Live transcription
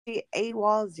the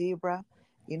AWOL Zebra.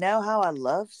 You know how I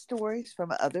love stories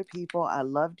from other people. I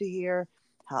love to hear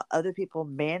how other people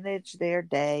manage their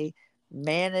day,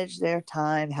 manage their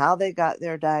time, how they got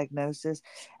their diagnosis.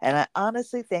 And I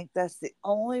honestly think that's the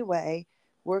only way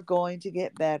we're going to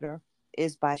get better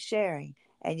is by sharing.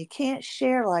 And you can't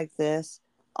share like this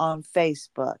on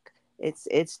Facebook.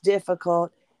 It's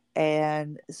difficult,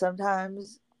 and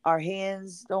sometimes our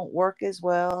hands don't work as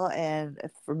well, and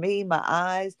for me, my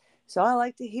eyes, so I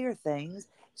like to hear things.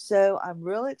 So I'm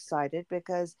really excited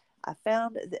because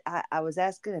I was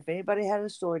asking if anybody had a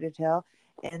story to tell,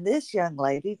 and this young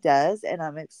lady does, and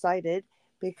I'm excited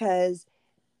because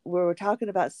we were talking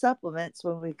about supplements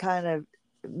when we kind of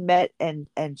met and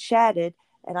chatted,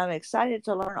 and I'm excited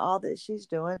to learn all that she's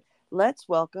doing. Let's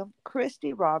welcome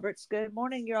Christy Roberts. Good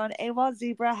morning. You're on AWA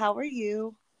Zebra. How are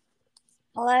you?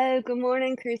 Hello, good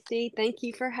morning, Christy. Thank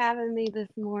you for having me this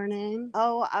morning.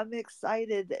 Oh, I'm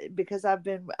excited because I've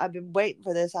been waiting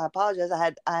for this. I apologize.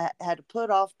 I had to put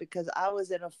off because I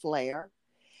was in a flare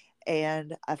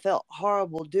and I felt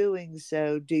horrible doing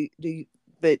so.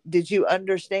 But did you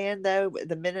understand though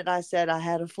the minute I said I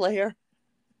had a flare?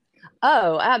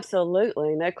 Oh,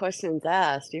 absolutely. No questions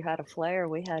asked. You had a flare,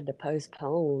 we had to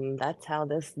postpone. That's how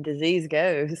this disease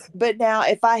goes. But now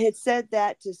if I had said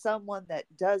that to someone that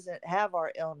doesn't have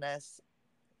our illness,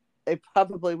 they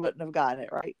probably wouldn't have gotten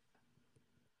it, right?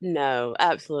 No,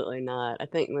 absolutely not. I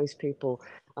think most people,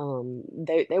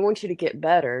 they want you to get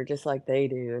better just like they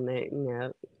do, and they,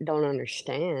 don't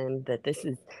understand that this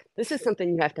is something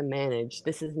you have to manage.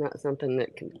 This is not something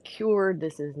that can be cured.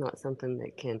 This is not something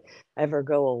that can ever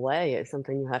go away. It's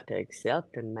something you have to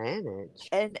accept and manage.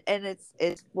 And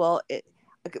it's well it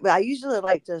I usually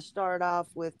like to start off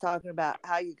with talking about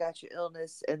how you got your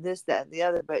illness and this, that, and the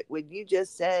other. But when you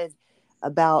just said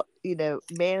about,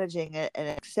 managing it and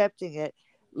accepting it,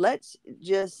 let's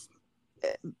just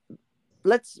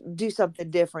let's do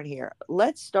something different here.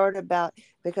 Let's start about,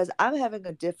 because I'm having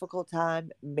a difficult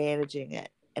time managing it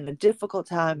and a difficult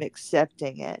time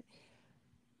accepting it.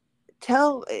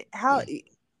 Tell how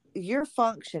you're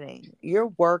functioning,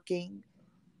 you're working,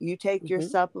 you take your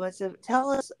Mhm. supplements. Tell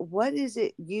us, what is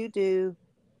it you do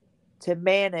to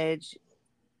manage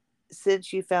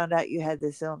since you found out you had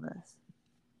this illness?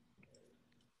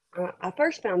 I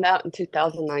first found out in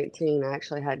 2019. I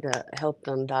actually had to help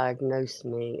them diagnose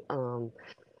me.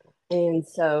 And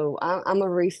so I'm a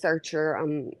researcher.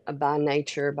 I'm by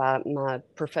nature, by my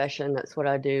profession. That's what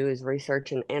I do is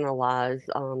research and analyze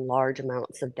large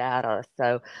amounts of data.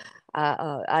 So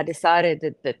I decided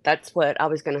that's what I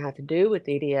was going to have to do with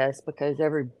EDS because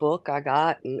every book I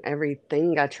got and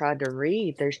everything I tried to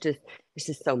read, it's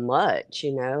just so much,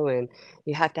 and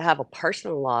you have to have a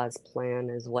personalized plan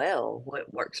as well.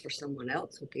 What works for someone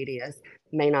else with EDS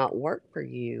may not work for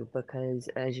you because,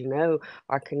 as you know,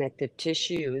 our connective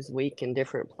tissue is weak in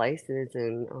different places,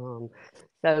 and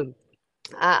so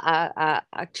I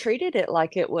treated it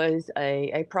like it was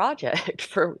a project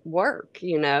for work,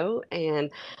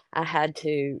 and I had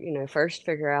to, first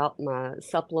figure out my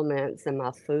supplements and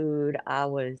my food. I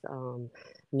was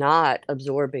not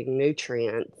absorbing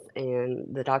nutrients,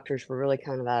 and the doctors were really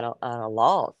kind of at a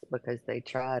loss because they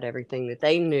tried everything that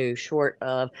they knew short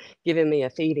of giving me a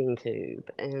feeding tube,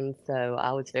 and so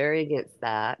I was very against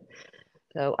that.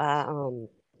 So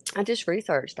I just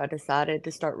researched. I decided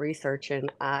to start researching.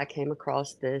 I came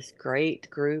across this great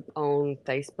group on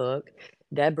Facebook,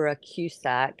 Deborah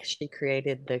Cusack. She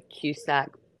created the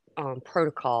Cusack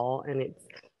protocol, and it's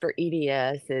for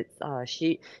EDS.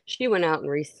 She went out and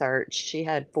researched. She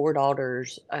had four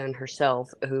daughters and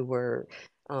herself who were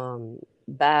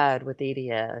bad with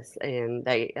EDS, and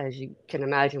they, as you can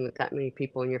imagine, with that many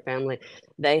people in your family,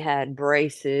 they had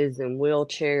braces and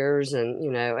wheelchairs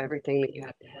and, everything that you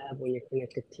have to have when your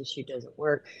connective tissue doesn't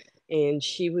work. And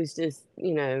she was just,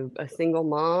 a single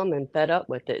mom and fed up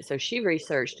with it. So she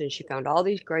researched and she found all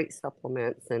these great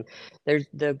supplements. And there's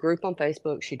the group on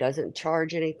Facebook. She doesn't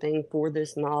charge anything for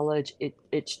this knowledge.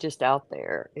 It's just out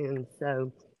there. And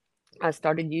so I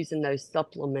started using those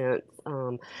supplements,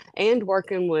 and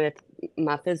working with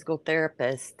my physical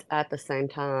therapist at the same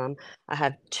time. I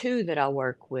have two that I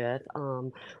work with.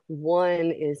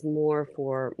 One is more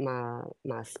for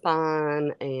my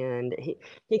spine, and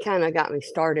he kind of got me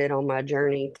started on my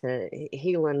journey to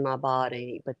healing my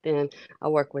body. But then I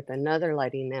work with another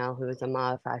lady now who is a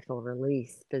myofascial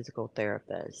release physical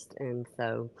therapist, and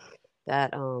so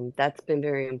that's been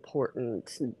very important,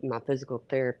 my physical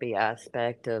therapy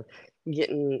aspect of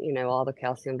getting, all the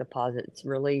calcium deposits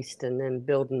released and then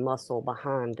building muscle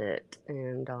behind it.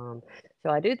 And So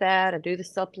I do that. I do the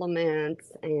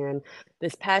supplements, and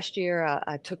this past year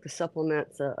I took the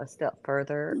supplements a step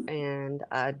further, and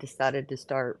I decided to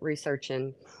start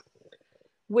researching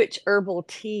which herbal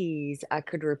teas I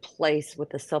could replace with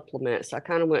the supplements. So I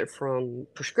kind of went from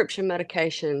prescription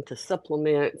medication to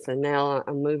supplements, and now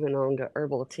I'm moving on to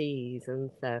herbal teas. And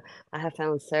so I have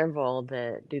found several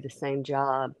that do the same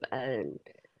job, and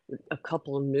a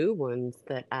couple of new ones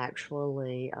that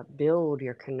actually build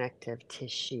your connective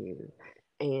tissue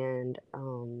and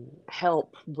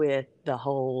help with the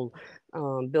whole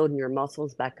building your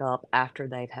muscles back up after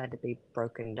they've had to be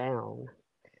broken down.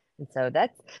 And so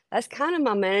that's kind of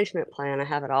my management plan. I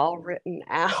have it all written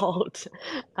out.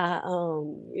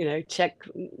 I check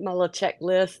my little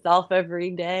checklist off every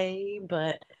day,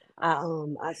 but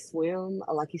I swim,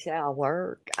 like you say, I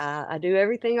work. I do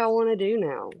everything I want to do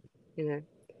now. You know,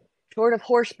 short of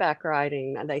horseback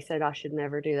riding. They said I should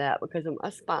never do that because of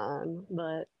my spine,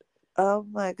 but Oh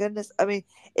my goodness. I mean,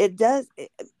 it does.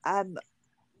 I'm,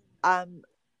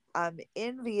 I'm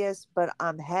envious, but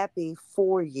I'm happy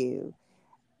for you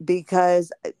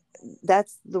because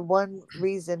that's the one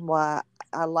reason why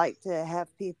I like to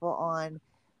have people on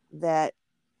that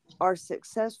are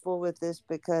successful with this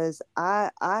because I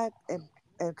am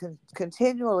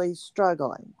continually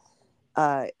struggling,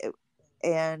 uh,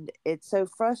 and it's so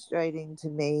frustrating to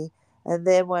me. And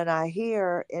then when I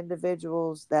hear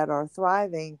individuals that are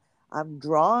thriving, I'm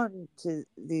drawn to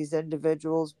these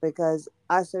individuals because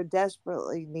I so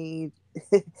desperately need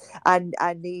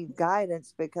I need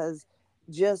guidance because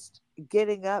just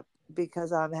getting up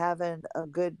because I'm having a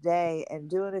good day and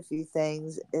doing a few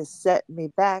things is setting me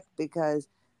back because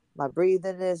my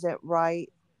breathing isn't right,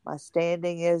 my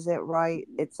standing isn't right.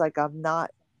 It's like I'm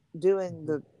not doing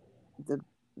the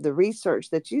the research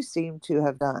that you seem to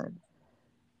have done.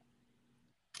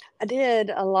 I did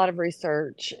a lot of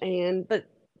research and but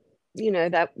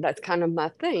that's kind of my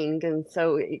thing, and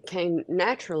so it came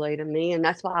naturally to me, and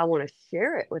that's why I want to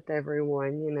share it with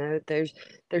everyone. There's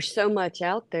so much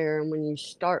out there, and when you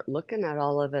start looking at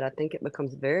all of it, I think it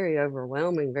becomes very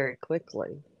overwhelming very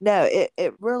quickly. No,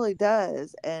 it really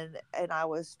does. And I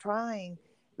was trying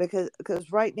because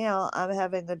right now I'm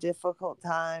having a difficult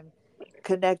time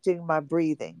connecting my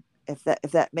breathing. If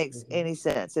that makes Mhm. any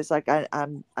sense. It's like I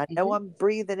know Mhm. I'm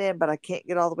breathing in, but I can't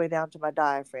get all the way down to my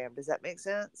diaphragm. Does that make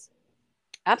sense?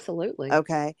 Absolutely.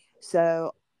 Okay.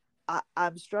 So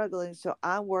I'm struggling. So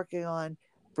I'm working on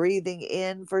breathing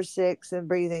in for six and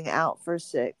breathing out for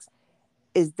six.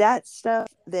 Is that stuff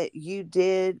that you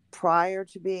did prior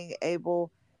to being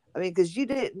able? I mean, because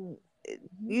Mhm.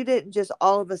 you didn't just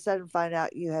all of a sudden find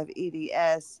out you have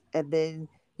EDS and then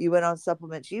you went on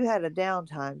supplements. You had a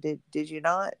downtime. Did you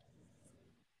not?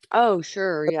 Oh,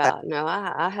 sure, yeah. No,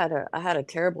 I had a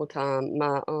terrible time.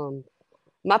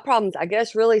 My problems, I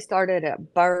guess, really started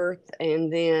at birth,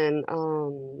 and then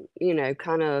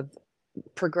kind of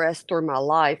progressed through my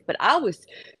life, but I was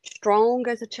strong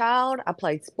as a child. I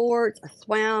played sports. I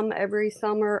swam every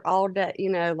summer, all day.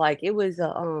 Like it was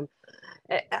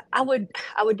I would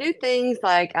do things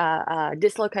like I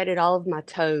dislocated all of my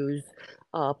toes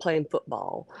playing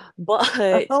football,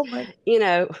 but Oh my. you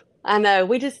know. I know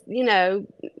we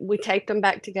taped them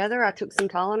back together. I took some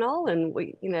Tylenol and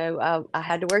I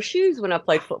had to wear shoes when I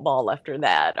played football after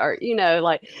that. Or,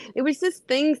 like it was just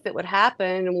things that would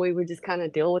happen and we would just kind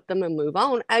of deal with them and move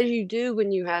on as you do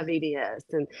when you have EDS.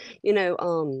 And, you know,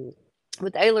 um,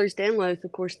 with Ehlers-Danlos,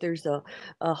 of course, there's a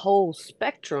whole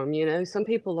spectrum. Some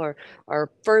people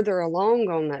are further along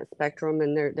on that spectrum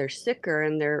and they're sicker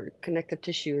and their connective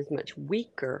tissue is much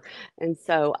weaker. And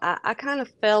so I kind of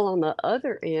fell on the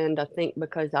other end, I think,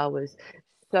 because I was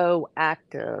so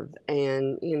active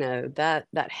and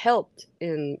that helped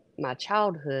in my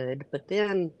childhood. But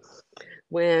then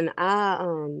when I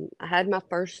had my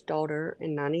first daughter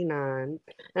in 99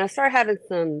 and I started having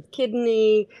some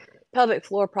kidney pelvic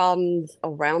floor problems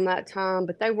around that time,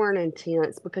 but they weren't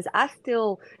intense because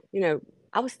you know,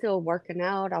 I was still working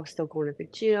out, I was still going to the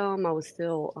gym, I was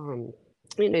still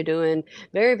doing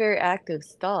very, very active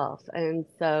stuff. And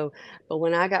so, but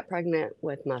when I got pregnant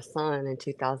with my son in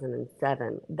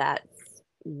 2007, that's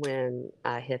when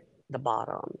I hit the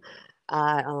bottom.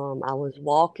 I was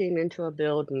walking into a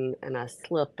building and I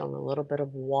slipped on a little bit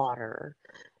of water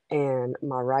and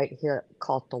my right hip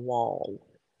caught the wall.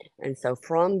 And so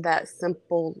from that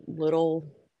simple little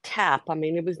tap, I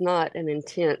mean, it was not an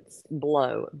intense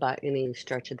blow by any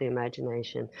stretch of the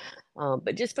imagination,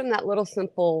 but just from that little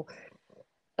simple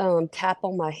tap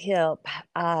on my hip,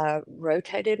 I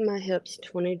rotated my hips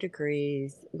 20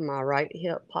 degrees. My right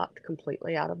hip popped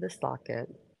completely out of the socket.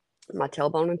 My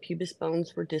tailbone and pubis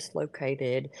bones were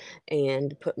dislocated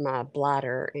and put my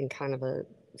bladder in kind of a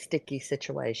sticky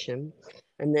situation.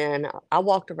 And then I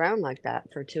walked around like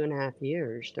that for 2.5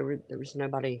 years. There was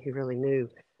nobody who really knew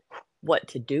what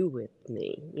to do with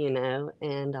me,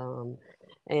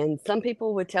 and some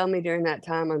people would tell me during that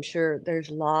time, I'm sure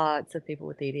there's lots of people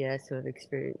with EDS who have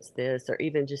experienced this, or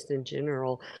even just in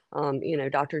general,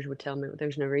 doctors would tell me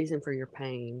there's no reason for your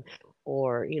pain,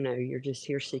 or, you're just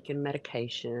here seeking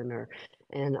medication,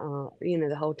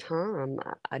 the whole time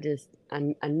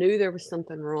I knew there was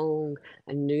something wrong.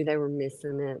 I knew they were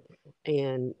missing it,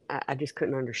 and I just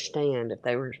couldn't understand if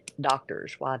they were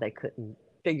doctors why they couldn't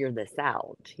figure this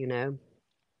out.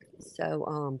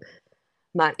 So,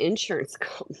 my insurance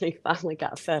company finally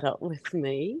got fed up with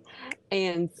me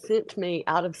and sent me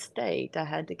out of state. I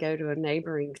had to go to a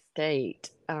neighboring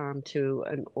state to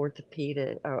an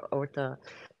orthopedic or ortho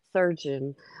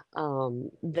surgeon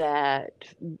that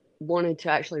wanted to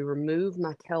actually remove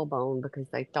my tailbone because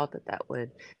they thought that that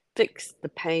would fix the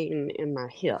pain in my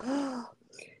hip.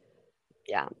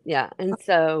 Yeah, yeah. And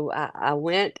so I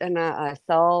went and I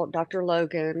saw Dr.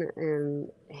 Logan in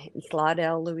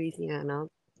Slidell, Louisiana,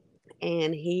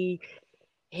 and he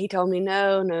told me,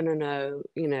 no, no, no, no,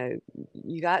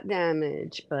 you got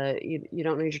damage, but you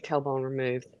don't need your tailbone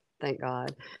removed, thank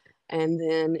God. And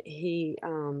then he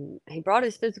brought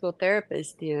his physical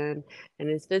therapist in, and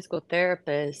his physical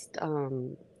therapist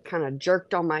kind of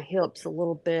jerked on my hips a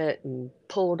little bit and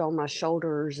pulled on my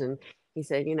shoulders, and he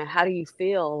said, how do you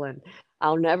feel? And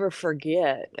I'll never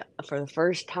forget, for the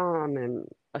first time in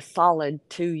a solid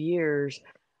 2 years,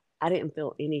 I didn't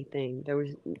feel anything. There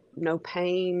was no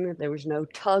pain, there was no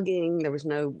tugging, there was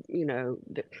no,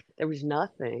 there was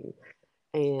nothing.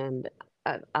 And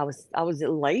I was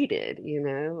elated.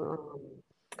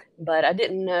 But I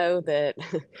didn't know that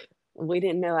we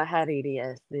didn't know I had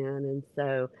EDS then. And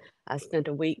so I spent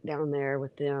a week down there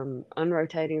with them,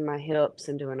 unrotating my hips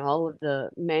and doing all of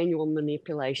the manual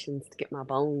manipulations to get my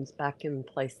bones back in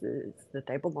places that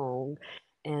they belong.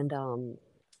 And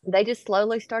they just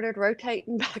slowly started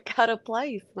rotating back out of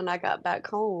place when I got back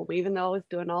home, even though I was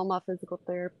doing all my physical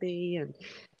therapy and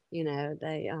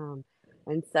they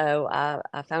and so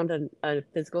I found a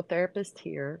physical therapist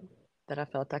here that I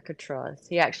felt I could trust.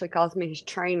 He actually calls me his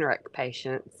train wreck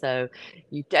patient. So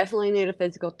you definitely need a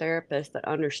physical therapist that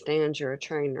understands you're a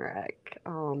train wreck,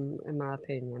 in my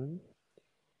opinion.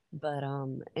 But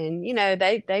and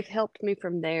they've helped me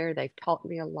from there. They've taught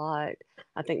me a lot.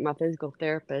 I think my physical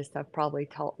therapist have probably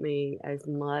taught me as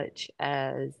much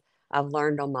as I've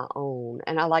learned on my own.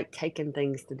 And I like taking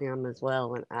things to them as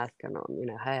well and asking them,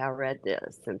 hey, I read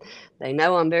this. And they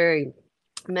know I'm very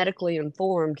medically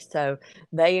informed, so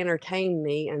they entertain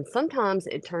me, and sometimes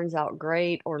it turns out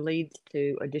great or leads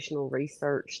to additional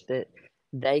research that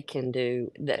they can do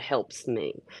that helps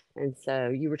me. And so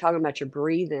you were talking about your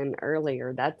breathing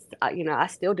earlier. I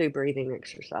still do breathing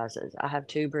exercises. I have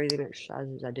two breathing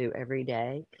exercises I do every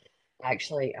day.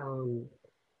 Actually,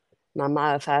 my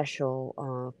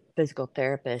myofascial physical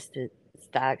therapist is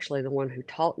actually the one who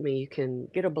taught me you can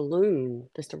get a balloon,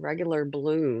 just a regular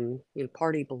balloon,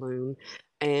 party balloon,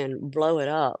 and blow it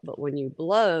up. But when you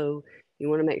blow, you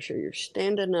want to make sure you're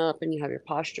standing up and you have your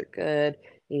posture good,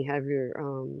 and you have your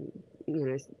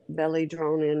belly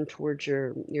drawn in towards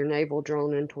your navel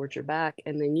drawn in towards your back,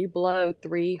 and then you blow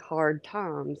 3 hard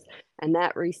times, and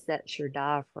that resets your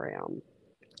diaphragm.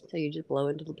 So you just blow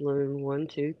into the balloon, 1,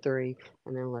 2, 3,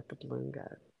 and then let the balloon go.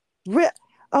 Re-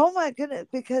 oh my goodness,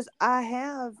 because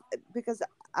I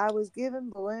was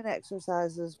given balloon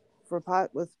exercises for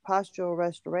with postural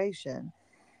restoration,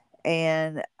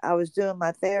 and I was doing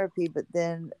my therapy, but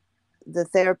then the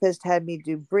therapist had me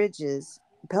do bridges,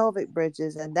 pelvic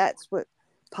bridges, and that's what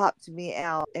popped me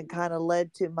out and kind of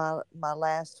led to my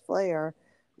last flare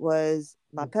was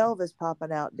my Mhm. pelvis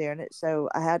popping out during it. So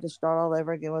I had to start all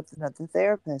over again with another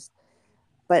therapist.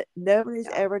 But nobody's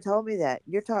Yeah. ever told me that.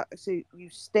 You're talking, so you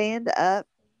stand up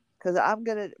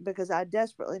because I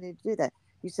desperately need to do that.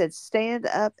 You said stand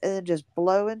up and then just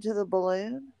blow into the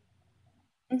balloon.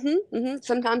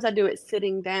 Sometimes I do it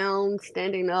sitting down,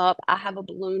 standing up. I have a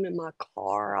balloon in my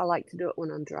car. I like to do it when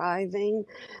I'm driving.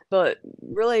 But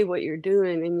really, what you're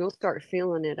doing, and you'll start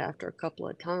feeling it after a couple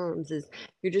of times, is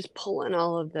you're just pulling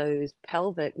all of those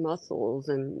pelvic muscles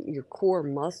and your core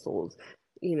muscles.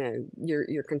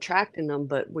 You're contracting them,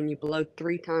 but when you blow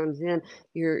 3 times in,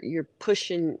 you're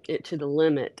pushing it to the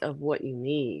limit of what you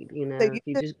need. So If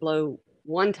you just blow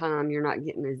one time, you're not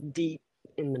getting as deep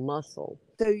in the muscle.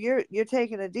 you're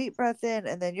taking a deep breath in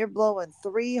and then you're blowing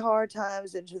 3 hard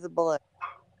times into the balloon.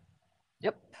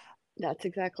 Yep. That's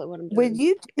exactly what I'm When doing,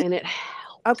 you do and it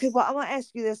helps. Okay, well, I'm gonna ask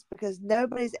you this because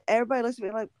everybody looks at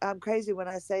me like I'm crazy when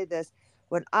I say this.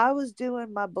 When I was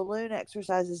doing my balloon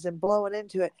exercises and blowing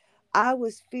into it, I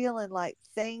was feeling like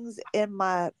things in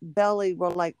my belly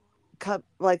were like,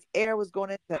 like air was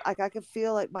going into it. Like I could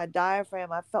feel like my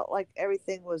diaphragm. I felt like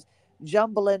everything was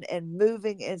jumbling and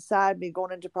moving inside me,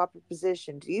 going into proper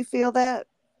position. Do you feel that?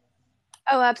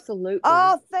 Oh, absolutely.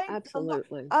 Oh, thank the Lord.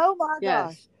 Absolutely. Oh my Yes.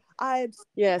 gosh. I am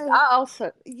Yes. so, I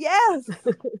also yes.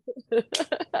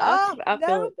 Oh, I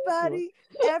feel it definitely. nobody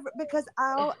ever, because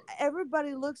I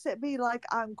everybody looks at me like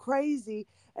I'm crazy,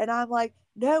 and I'm like,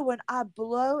 no. When I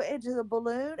blow into the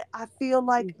balloon, I feel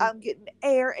like Hmm. I'm getting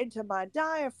air into my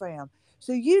diaphragm.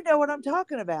 So you know what I'm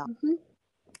talking about. Hmm.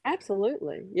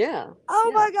 Absolutely. Yeah.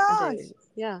 Oh Yeah, my I gosh. do.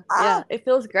 Yeah. Yeah. Ah, It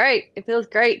feels great. It feels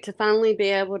great to finally be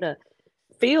able to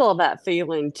feel that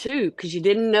feeling too, because you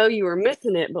didn't know you were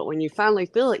missing it. But when you finally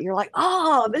feel it, you're like,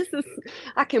 oh,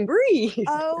 I can breathe.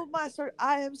 oh my sir,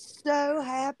 I am so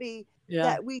happy Yeah.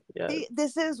 that we Yes. see.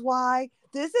 This is why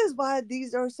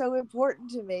these are so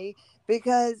important to me,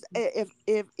 because if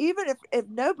even if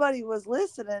nobody was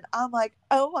listening, I'm like,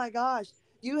 oh my gosh,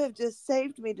 you have just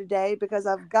saved me today, because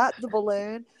I've got the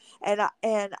balloon, and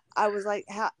I was like,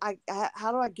 how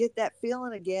do I get that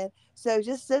feeling again? So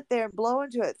just sit there and blow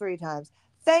into it 3 times.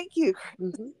 Thank you. Hmm.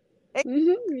 Thank Hmm.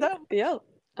 you so Yeah.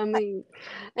 I much. mean,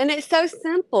 and it's so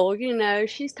simple,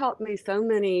 she's taught me so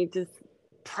many just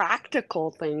practical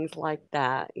things like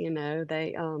that.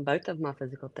 They both of my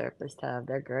physical therapists have.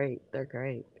 They're great. They're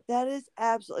great. That is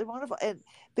absolutely wonderful, and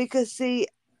because see,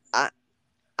 I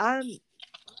I'm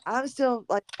I'm still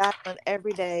like battling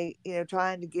every day,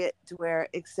 trying to get to where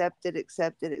accept it,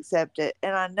 accept it, accept it.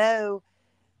 And I know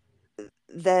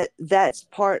that that's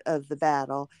part of the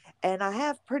battle. And I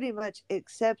have pretty much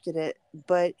accepted it,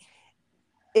 but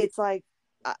it's like,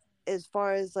 uh, as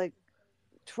far as like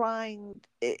trying,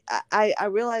 I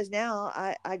realize now,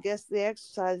 I guess the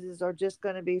exercises are just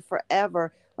going to be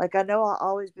forever. Like I know I'll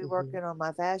always be Hmm. working on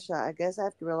my fascia. I guess I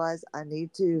have to realize I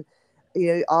need to,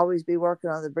 always be working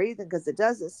on the breathing, because it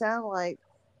doesn't sound like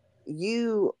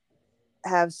you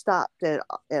have stopped it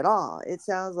at all. It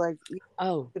sounds like you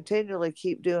Oh, continually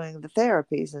keep doing the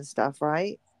therapies and stuff,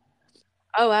 right?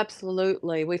 oh,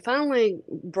 absolutely. We finally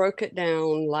broke it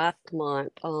down last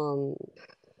month.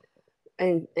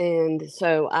 And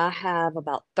so I have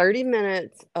about 30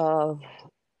 minutes of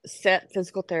set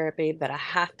physical therapy that I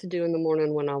have to do in the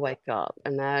morning when I wake up,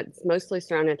 and that's mostly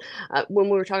surrounded. When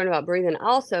we were talking about breathing, I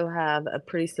also have a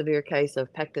pretty severe case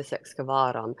of pectus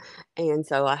excavatum, and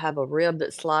so I have a rib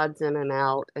that slides in and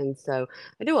out, and so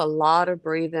I do a lot of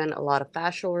breathing, a lot of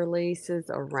fascial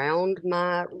releases around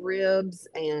my ribs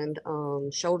and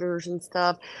shoulders and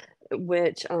stuff,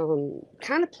 which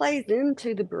kind of plays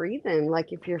into the breathing.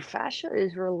 Like if your fascia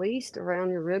is released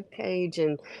around your rib cage,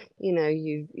 and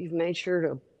you've made sure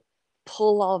to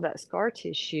pull all that scar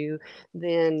tissue,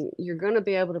 then you're going to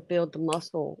be able to build the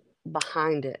muscle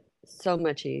behind it so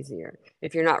much easier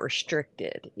if you're not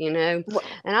restricted. Well,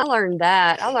 And I learned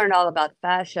that. I learned all about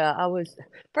fascia.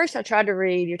 I tried to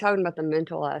read, you're talking about the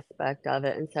mental aspect of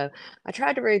it. And so I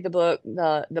tried to read the book,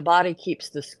 The Body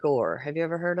Keeps the Score. Have you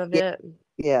ever heard of yeah, it?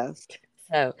 yes.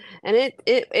 So, and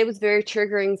it was very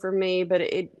triggering for me, but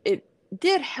it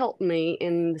did help me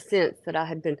in the sense that I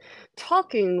had been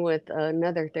talking with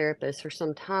another therapist for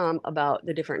some time about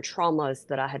the different traumas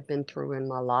that I had been through in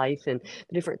my life, and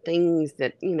the different things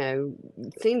that,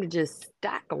 seem to just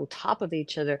stack on top of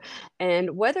each other.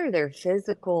 And whether they're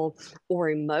physical or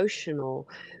emotional,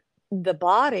 the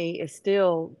body is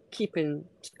still keeping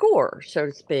score, so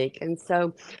to speak. And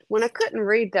so when I couldn't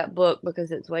read that book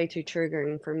because it's way too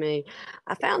triggering for me,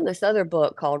 I found this other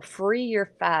book called Free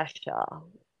Your Fascia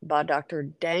by Dr.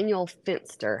 Daniel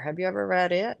Finster. Have you ever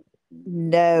read it?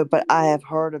 No, but I have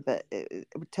heard of it.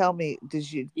 Tell me,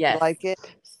 did you Yes. like it?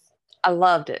 I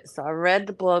loved it. So I read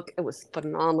the book. It was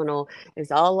phenomenal.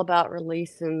 It's all about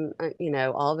releasing,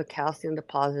 all the calcium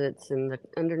deposits and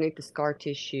underneath the scar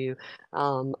tissue.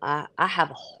 I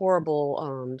have a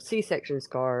horrible C-section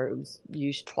scar. It was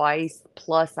used twice.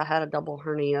 Plus, I had a double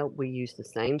hernia. We used the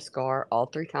same scar all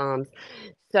 3 times.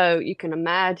 So you can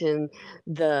imagine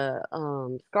the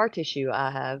scar tissue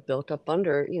I have built up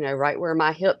under, right where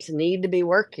my hips need to be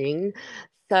working.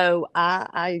 So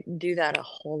I do that a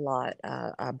whole lot.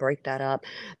 I break that up.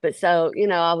 But so,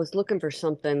 I was looking for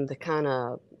something to kind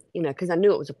of, because I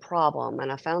knew it was a problem,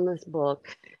 and I found this book,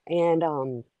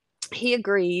 and he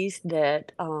agrees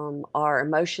that our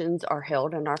emotions are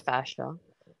held in our fascia.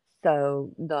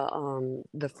 So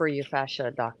the Free Your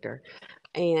Fascia doctor.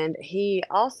 And he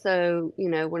also,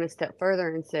 went a step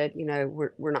further and said,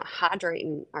 we're not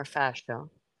hydrating our fascia,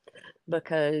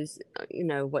 because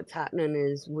what's happening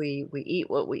is we eat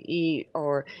what we eat,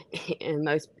 or in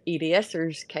most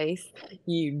EDSers case,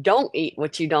 you don't eat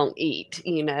what you don't eat.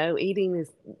 Eating is,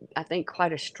 I think,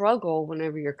 quite a struggle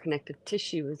whenever your connective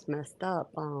tissue is messed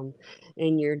up,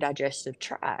 in your digestive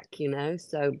tract.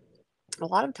 So a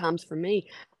lot of times for me,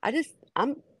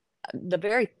 I'm the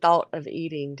very thought of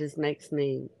eating just makes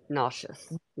me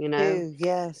nauseous. Too,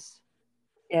 yes.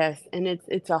 Yes, and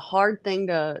it's a hard thing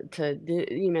to do.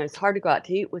 It's hard to go out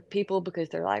to eat with people because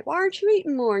they're like, "Why aren't you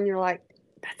eating more?" And you're like,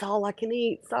 "That's all I can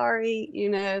eat. Sorry."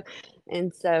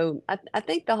 And so I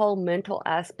think the whole mental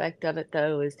aspect of it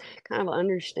though is kind of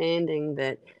understanding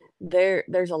that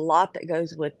there's a lot that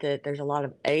goes with it. There's a lot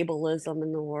of ableism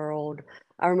in the world.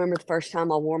 I remember the first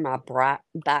time I wore my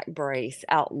back brace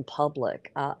out in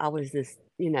public. I was this,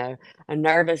 a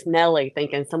nervous Nelly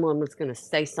thinking someone was going to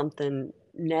say something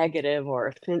negative or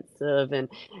offensive. And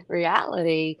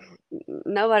reality,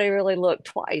 nobody really looked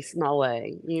twice my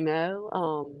way.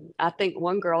 I think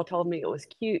one girl told me it was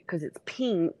cute because it's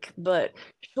pink, but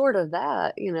short of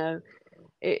that,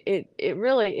 it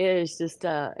really is just,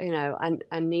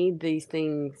 I need these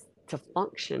things to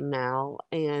function now.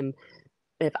 And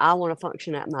if I want to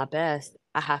function at my best,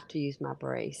 I have to use my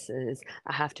braces.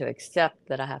 I have to accept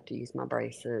that I have to use my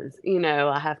braces.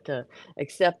 I have to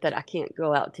accept that I can't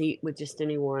go out to eat with just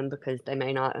anyone because they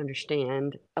may not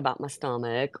understand about my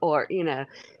stomach, or,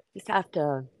 just have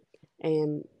to.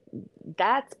 And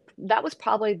that was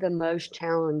probably the most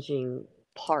challenging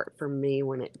part for me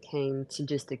when it came to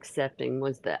just accepting,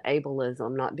 was the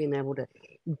ableism, not being able to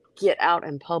get out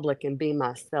in public and be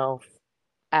myself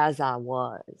as I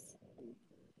was,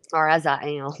 or as I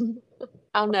am.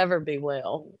 I'll never be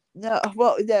well. No,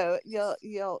 well, no,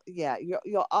 yeah,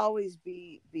 you'll always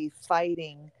be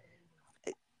fighting.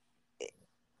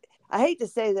 I hate to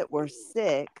say that we're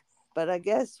sick, but I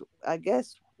guess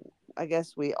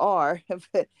we are,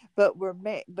 but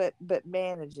but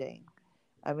managing.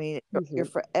 I mean, you're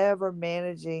Mhm. forever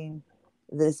managing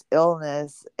this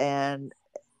illness, and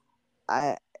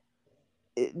I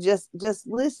just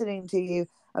listening to you.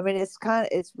 I mean,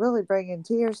 it's really bringing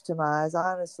tears to my eyes,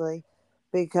 honestly,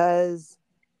 because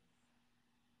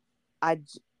I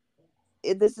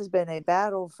this has been a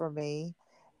battle for me,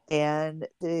 and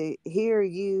to hear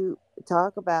you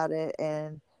talk about it,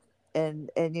 and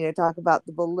talk about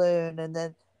the balloon, and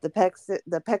then the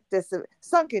pectus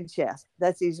sunken chest.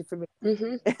 That's easy for me.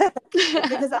 Mhm.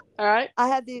 Because All right. I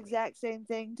had the exact same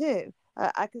thing too.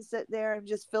 I can sit there and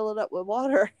just fill it up with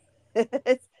water.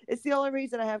 It's the only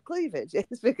reason I have cleavage.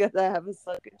 It's because I have a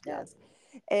sunken Yeah. chest.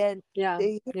 And Yeah.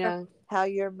 to hear Yeah. how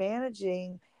you're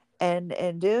managing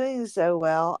and doing so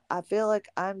well, I feel like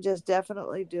I'm just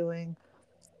definitely doing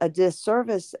a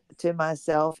disservice to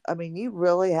myself. I mean, you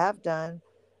really have done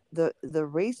the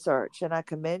research, and I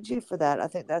commend you for that. I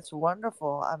think that's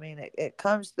wonderful. I mean, it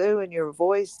comes through in your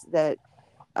voice that,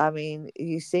 I mean,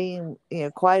 you seem,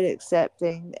 quite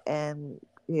accepting, and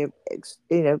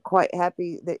quite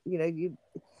happy that you.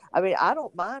 I mean, I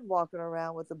don't mind walking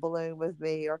around with a balloon with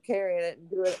me, or carrying it and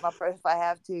doing it if I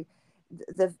have to.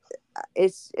 The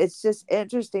it's just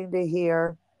interesting to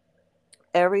hear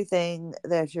everything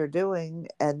that you're doing,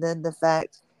 and then the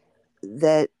fact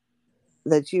that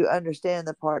you understand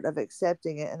the part of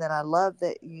accepting it, and then I love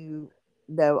that you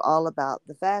know all about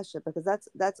the fascia, because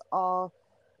that's all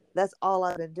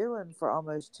I've been doing for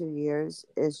almost 2 years,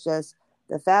 is just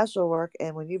the fascial work.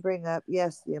 And when you bring up,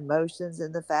 yes, the emotions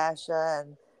in the fascia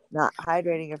and not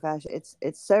hydrating your fascia,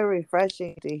 it's so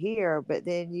refreshing to hear. But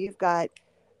then you've got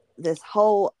this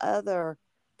whole other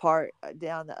part,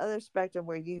 down the other spectrum,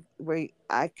 where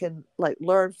I can like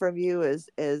learn from you, as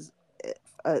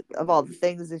of all the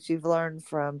things that you've learned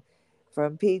from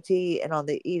PT, and on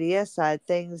the EDS side,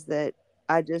 things that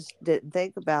I just didn't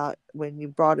think about when you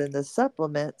brought in the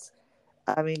supplements.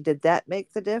 I mean, did that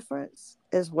make the difference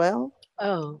as well?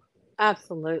 Oh,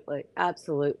 absolutely,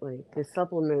 absolutely. The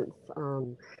supplements,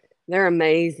 they're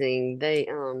amazing.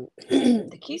 The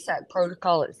QSAC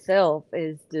protocol itself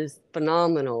is just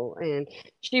phenomenal, and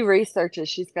she researches.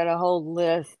 She's got a whole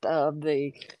list of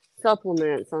the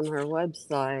supplements on her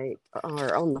website,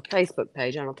 or on the Facebook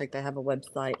page. I don't think they have a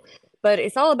website, but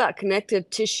it's all about connective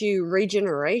tissue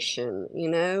regeneration,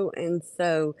 and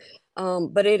so.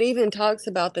 But it even talks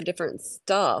about the different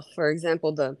stuff. For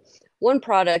example, the one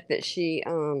product that she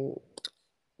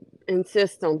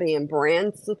insists on being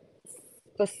brand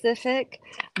specific,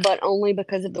 but only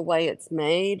because of the way it's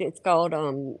made. It's called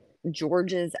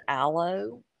George's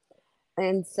Aloe.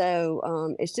 And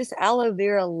so it's just aloe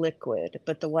vera liquid,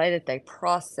 but the way that they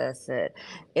process it,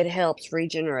 it helps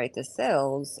regenerate the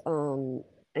cells.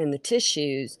 and the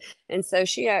tissues. And so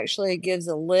she actually gives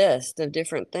a list of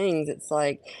different things. It's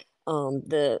like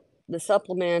the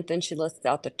supplement, then she lists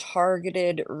out the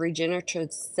targeted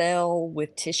regenerative cell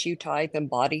with tissue type and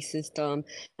body system.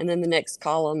 And then the next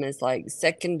column is like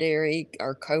secondary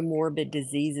or comorbid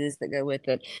diseases that go with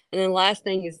it. And then last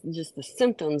thing is just the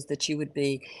symptoms that you would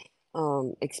be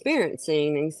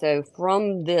experiencing. And so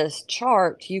from this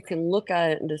chart, you can look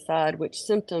at it and decide which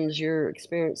symptoms you're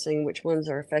experiencing, which ones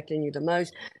are affecting you the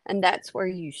most. And that's where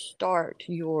you start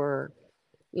your,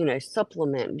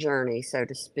 supplement journey, so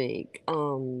to speak.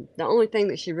 The only thing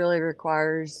that she really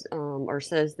requires, or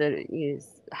says that it is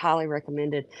highly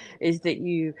recommended, is that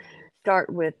you start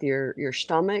with your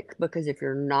stomach, because if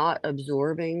you're not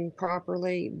absorbing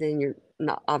properly, then you're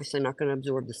not obviously not going to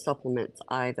absorb the supplements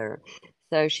either.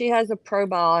 So she has a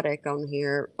probiotic on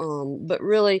here, but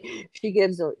really she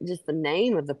gives just the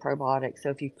name of the probiotic. So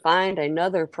if you find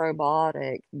another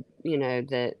probiotic,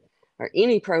 that or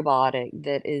any probiotic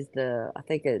that is I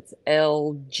think it's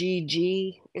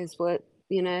LGG is what,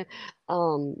 then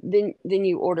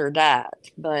you order that.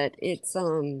 But it's,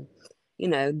 the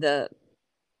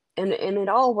and it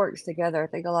all works together. I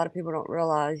think a lot of people don't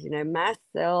realize, mast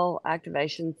cell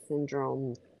activation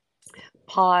syndrome,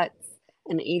 POTS,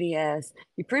 and EDS,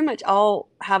 you pretty much all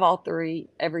have all three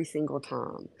every single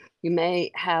time. You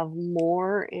may have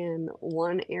more in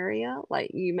one area, like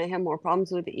you may have more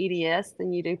problems with the EDS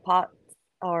than you do POTS,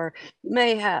 or you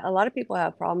may have a lot of people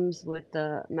have problems with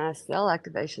the mast cell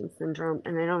activation syndrome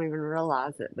and they don't even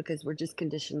realize it because we're just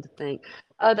conditioned to think,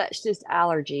 oh, that's just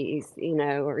allergies,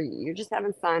 or you're just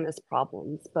having sinus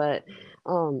problems. But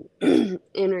in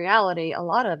reality, a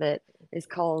lot of it is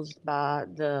caused by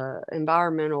the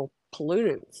environmental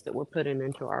pollutants that we're putting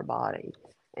into our body.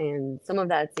 And some of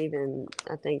that's even,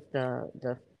 I think,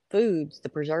 the foods, the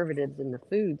preservatives in the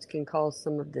foods can cause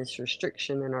some of this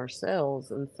restriction in our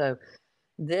cells. And so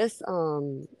this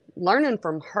learning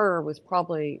from her was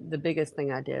probably the biggest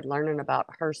thing I did, learning about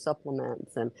her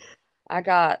supplements. And I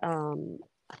got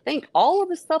I think all of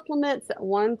the supplements at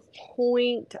one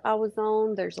point I was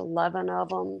on. There's 11 of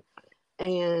them,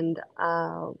 and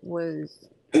I was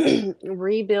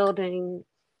rebuilding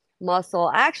muscle.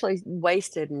 I actually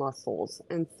wasted muscles,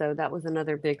 and so that was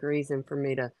another big reason for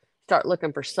me to start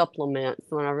looking for supplements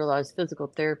when I realized physical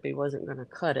therapy wasn't going to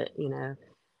cut it.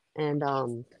 And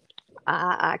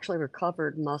I actually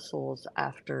recovered muscles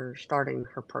after starting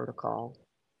her protocol.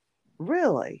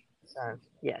 Really? So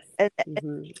yes. And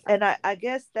Hmm. and I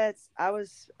guess that's I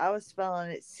was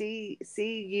spelling it Cusack.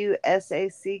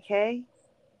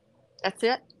 That's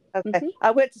it. Okay. Hmm.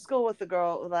 I went to school with the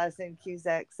girl with the last name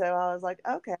Cusack, so I was like,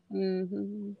 okay,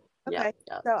 Hmm. Yep. okay.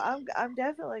 Yep. So I'm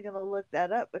definitely gonna look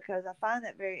that up because I find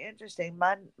that very interesting.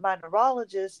 My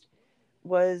neurologist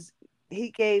was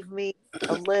he gave me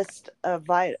a list of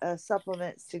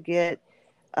supplements to get,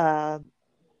 um,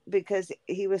 because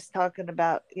he was talking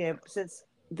about, since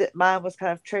mine was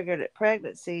kind of triggered at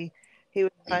pregnancy, he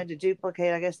was trying to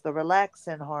duplicate, I guess, the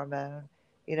relaxin hormone,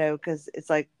 because it's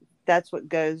like that's what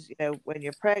goes, when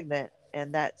you're pregnant,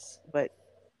 and that's what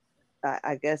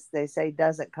I guess they say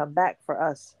doesn't come back for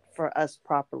us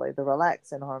properly, the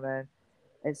relaxin hormone.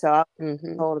 And so I was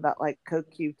Hmm. told about like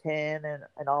CoQ10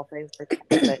 and all things like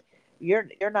that, but you're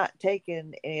not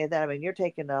taking any of that. I mean, you're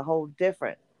taking a whole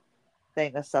different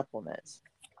thing of supplements.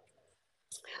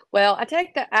 Well, I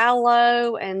take the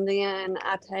aloe, and then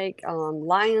I take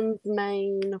lion's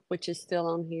mane, which is still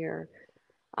on here.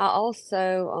 I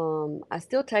also, I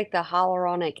still take the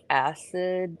hyaluronic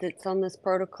acid that's on this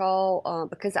protocol,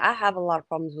 because I have a lot of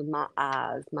problems with my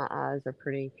eyes. My eyes are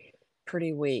pretty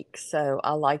weak, so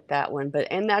I like that one. But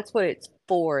and that's what it's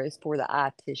for, is for the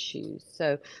eye tissues.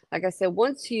 So, like I said,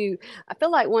 I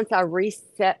feel like once I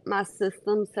reset my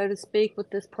system, so to speak, with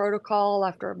this protocol,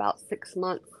 after about 6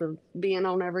 months of being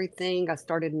on everything, I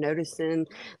started noticing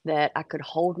that I could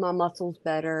hold my muscles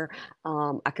better.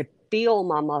 I could feel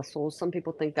my muscles. Some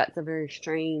people think that's a very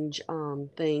strange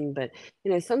thing, but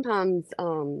sometimes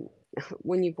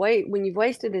when you've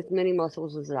wasted as many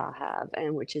muscles as I have,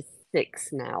 and which is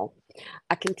 6 now,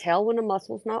 I can tell when a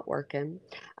muscle's not working.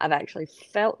 I've actually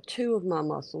felt 2 of my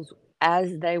muscles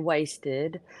as they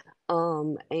wasted,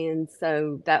 and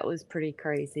so that was pretty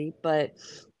crazy. But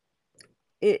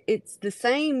it's the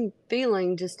same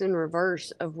feeling, just in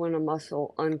reverse of when a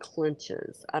muscle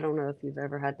unclenches. I don't know if you've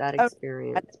ever had that Oh, I,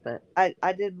 experience, but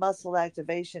I did muscle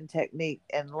activation technique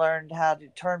and learned how to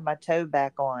turn my toe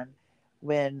back on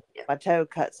when yeah, my toe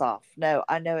cuts off. No,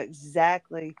 I know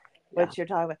exactly yeah. what you're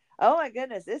talking about. Oh my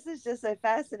goodness, this is just so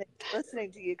fascinating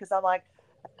listening to you because I'm like,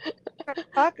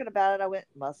 talking about it, I went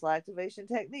muscle activation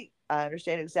technique. I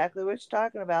understand exactly what you're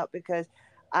talking about because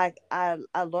I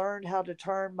learned how to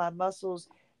turn my muscles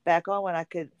back on when I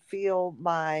could feel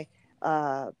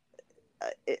uh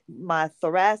my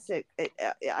thoracic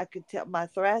I could tell my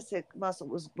thoracic muscle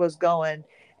was going,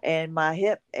 and my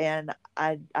hip, and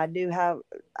I knew how.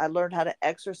 I learned how to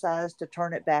exercise to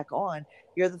turn it back on.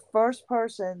 You're the first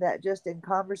person that just in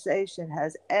conversation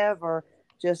has ever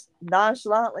just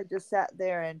nonchalantly just sat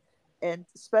there and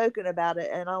spoken about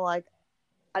it, and I'm like,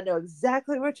 I know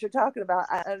exactly what you're talking about.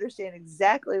 I understand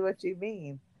exactly what you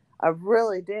mean. I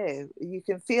really do. You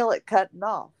can feel it cutting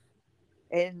off.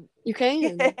 And You yeah,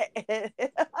 can.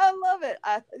 I love it.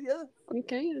 You're the You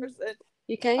can. first person.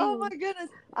 You Oh can. my goodness,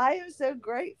 I am so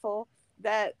grateful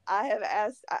that I have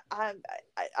asked.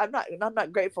 I'm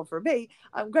not grateful for me.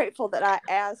 I'm grateful that I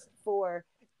asked for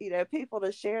people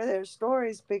to share their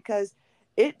stories, because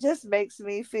it just makes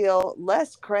me feel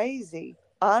less crazy.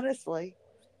 Honestly,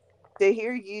 to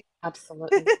hear you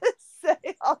Absolutely. say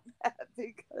all that,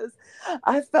 because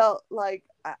I felt like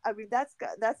I mean that's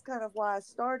kind of why I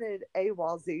started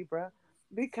AWOL Zebra,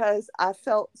 because I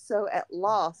felt so at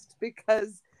lost,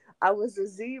 because I was a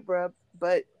zebra,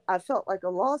 but I felt like a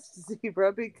lost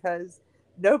zebra because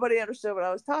nobody understood what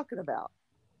I was talking about.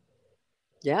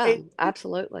 Yeah, And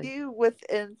absolutely. you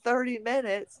within 30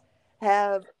 minutes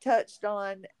have touched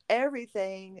on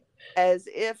everything as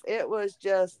if it was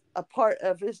just a part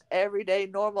of just everyday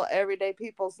normal everyday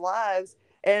people's lives,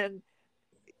 and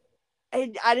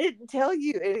I didn't tell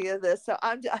you any of this, so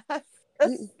I'm Mm.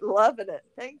 just loving it.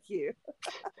 Thank you.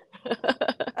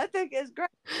 I think it's great.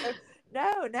 So,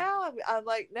 no, now I'm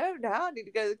like, no, now I need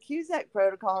to go to the Cusack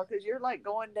protocol, because you're like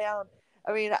going down.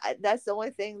 I mean, that's the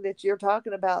only thing that you're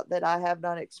talking about that I have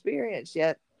not experienced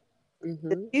yet.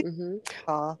 The Mhm. Cusack Mhm.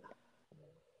 protocol.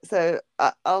 So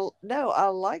I'll no, I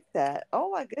like that.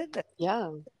 Oh my goodness.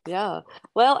 Yeah. Yeah.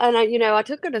 Well, and I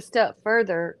took it a step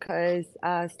further because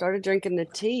I started drinking the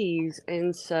teas,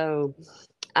 and so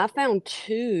I found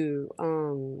two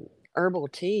herbal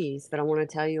teas that I want to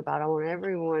tell you about. I want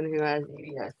everyone who has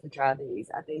EDS to try these.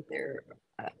 I think they're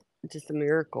uh, just a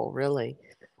miracle, really.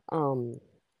 Um,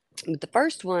 But the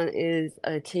first one is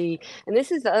a tea, and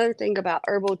this is the other thing about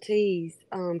herbal teas,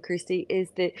 Christy,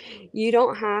 is that you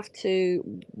don't have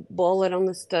to boil it on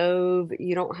the stove.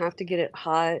 You don't have to get it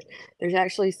hot. There's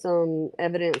actually some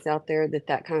evidence out there that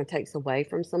that kind of takes away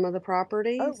from some of the Oh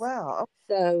properties. wow.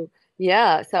 So,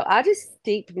 yeah, so I just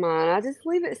steep mine. I just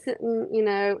leave it sitting, in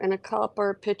a cup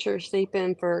or a pitcher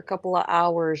steeping for a couple of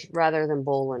hours rather than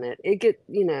boiling it.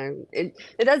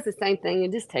 It does the same thing.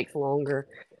 It just takes longer,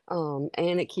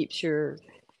 and it keeps your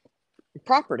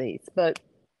properties. But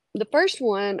the first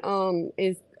one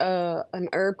is an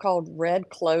herb called red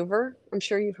clover. I'm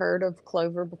sure you've heard of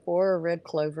clover before, or red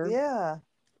clover. Yeah.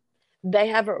 They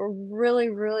have a really,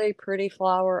 really pretty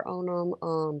flower on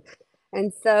them.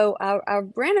 And so I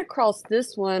ran across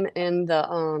this one in the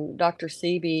Dr.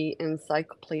 Sebi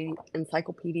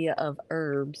Encyclopedia of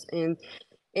Herbs, and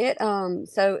I'm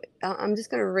just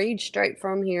going to read straight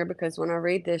from here because when I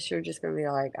read this, you're just going to be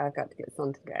like, I've got to get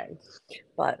some today.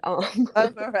 But I'm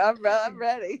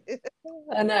ready.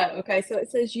 I know. Okay, so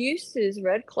it says uses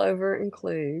red clover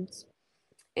includes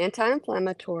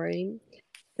anti-inflammatory,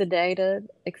 sedative,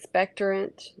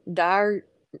 expectorant,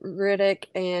 diuretic,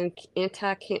 and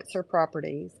anti-cancer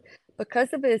properties.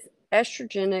 Because of its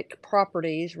estrogenic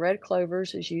properties, red clover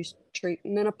is used to treat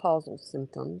menopausal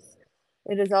symptoms.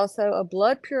 It is also a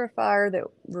blood purifier that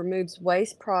removes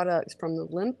waste products from the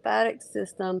lymphatic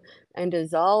system and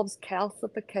dissolves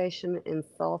calcification in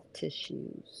soft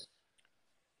tissues.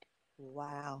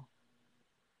 Wow.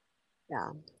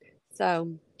 Yeah.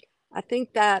 So I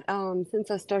think that since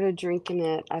I started drinking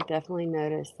it, I've definitely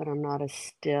noticed that I'm not as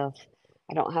stiff.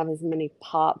 I don't have as many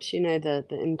pops, the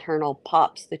internal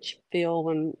pops that you feel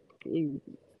when you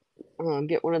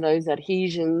get one of those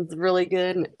adhesions really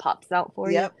good and it pops out for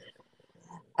you. Yep.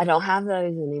 I don't have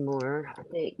those anymore. I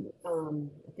think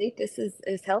this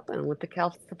is helping with the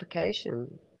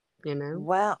calcification, you know?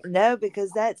 Wow. No,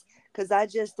 because I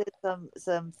just did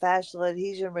some fascial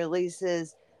adhesion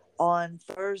releases on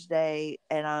Thursday,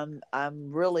 and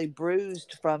I'm really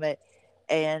bruised from it,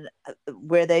 and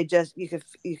where they just you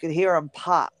could hear them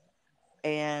pop,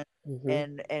 and Hmm.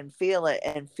 and feel it,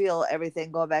 and feel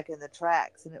everything going back in the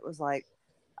tracks, and it was like,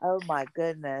 oh my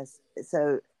goodness.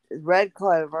 So red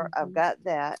clover, I've Hmm. got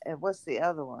that, and what's the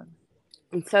other one?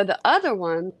 And so the other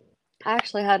one, I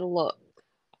actually had to look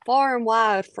far and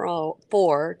wide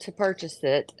for to purchase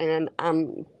it, and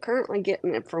I'm currently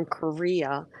getting it from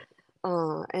Korea,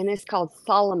 and it's called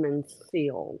Solomon's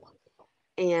Seal.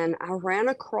 And I ran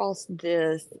across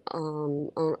this on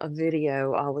a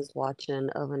video I was watching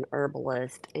of an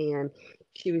herbalist, and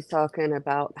she was talking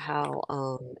about how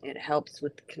it helps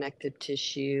with connective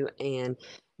tissue, and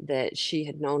that she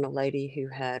had known a lady who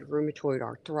had rheumatoid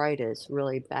arthritis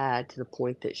really bad to the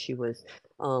point that she was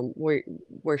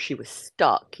where she was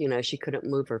stuck. You know, she couldn't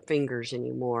move her fingers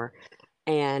anymore.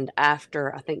 And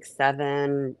after I think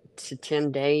 7 to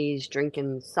 10 days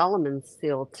drinking Solomon's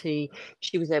seal tea,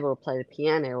 she was able to play the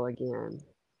piano again.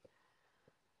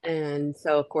 And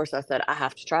so, of course, I said, I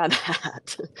have to try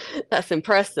that. That's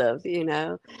impressive, you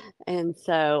know? And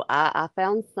so I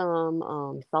found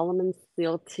some Solomon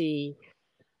Seal tea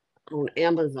on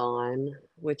Amazon,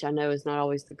 which I know is not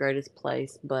always the greatest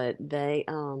place, but I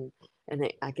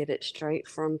get it straight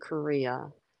from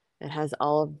Korea. It has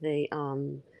all of the,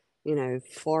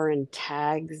 foreign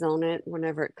tags on it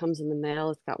whenever it comes in the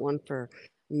mail. It's got one for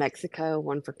Mexico,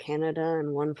 one for Canada,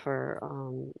 and one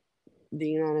for the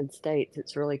United States.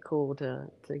 It's really cool to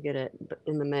get it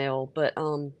in the mail. But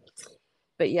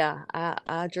yeah,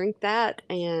 I drink that,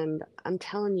 and I'm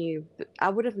telling you, I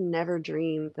would have never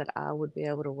dreamed that I would be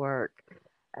able to work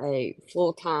a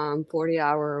full-time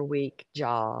 40-hour a week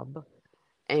job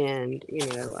and,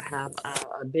 have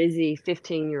a busy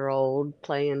 15-year-old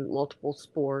playing multiple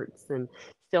sports and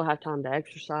still have time to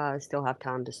exercise, still have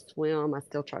time to swim. I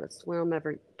still try to swim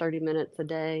every 30 minutes a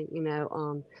day,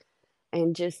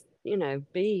 and just,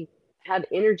 be have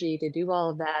energy to do all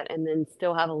of that and then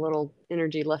still have a little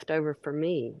energy left over for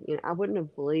me. I wouldn't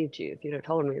have believed you if you'd have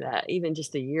told me that even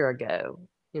just a year ago,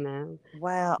 you know.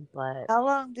 Wow. But How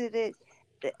long did it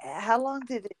how long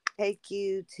did it take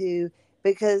you to,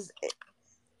 because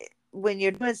when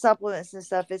you're doing supplements and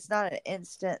stuff, it's not an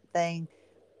instant thing.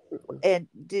 And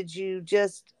did you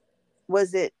just,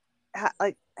 was it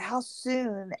like how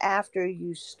soon after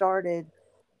you started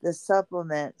the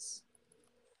supplements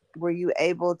were you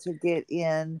able to get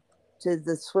in to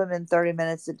the swimming 30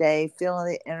 minutes a day, feeling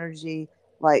the energy?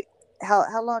 Like how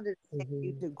long did it take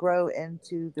you mhm. to grow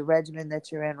into the regimen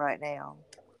that you're in right now?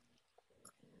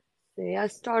 See, I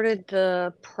started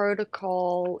the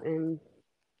protocol in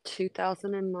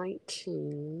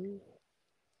 2019.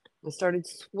 I started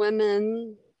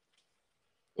swimming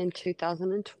in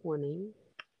 2020.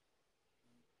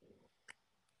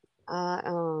 I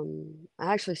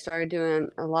actually started doing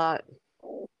a lot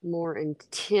more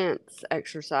intense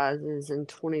exercises in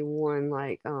 21,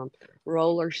 like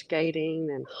roller skating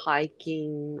and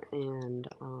hiking. And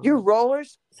Your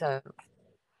rollers? so,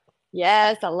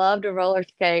 yes, I love to roller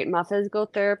skate. My physical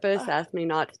therapist Uh, asked me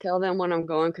not to tell them when I'm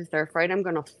going because they're afraid I'm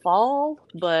going to fall.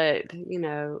 But,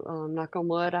 knock on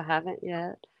wood, I haven't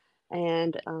yet.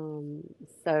 And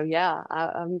so, yeah,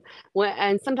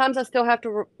 and sometimes I still have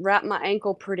to wrap my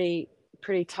ankle pretty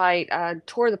tight. I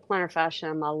tore the plantar fascia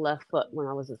in my left foot when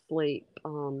I was asleep.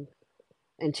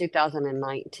 In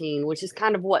 2019, which is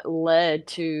kind of what led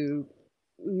to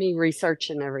me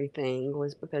researching everything,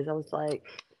 was because I was like,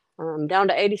 I'm down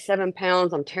to 87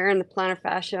 pounds. I'm tearing the plantar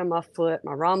fascia in my foot.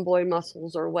 My rhomboid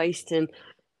muscles are wasting.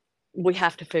 We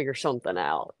have to figure something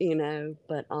out,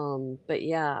 But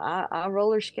yeah, I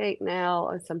roller skate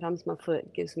now. Sometimes my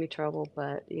foot gives me trouble,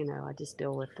 but I just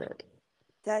deal with it.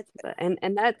 that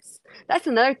And that's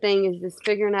another thing, is just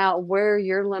figuring out where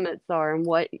your limits are and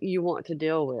what you want to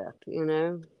deal with.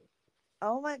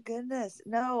 Oh my goodness.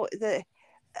 No,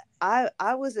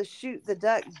 I was a shoot the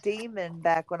duck demon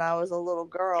back when I was a little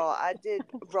girl. I did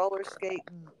roller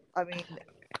skating. I mean,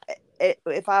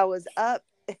 if I was up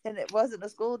and it wasn't a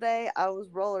school day, I was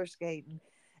roller skating.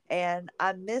 And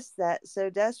I missed that so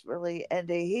desperately. And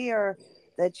to hear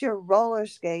that you're roller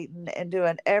skating and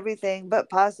doing everything but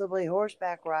possibly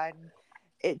horseback riding,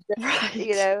 it just,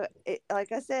 Right.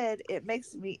 like I said, it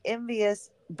makes me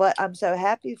envious, but I'm so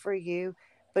happy for you.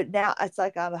 But now it's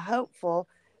like I'm hopeful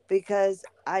because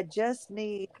I just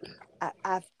need,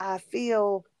 I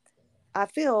feel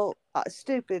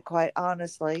stupid, quite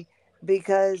honestly,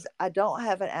 because I don't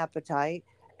have an appetite,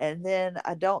 and then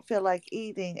I don't feel like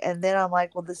eating, and then I'm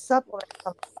like, well, the supplements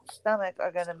on my stomach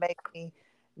are going to make me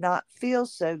not feel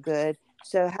so good.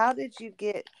 So how did you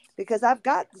get? Because I've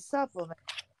got the supplement,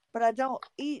 but I don't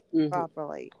eat Mhm.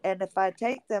 properly, and if I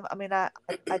take them, I mean, I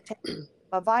take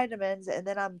my vitamins, and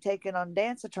then I'm taking on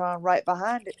Dancitron right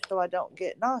behind it, so I don't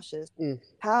get nauseous. Mm.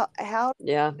 How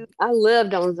Yeah, do you I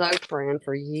lived on Zofran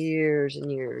for years and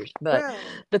years, but really?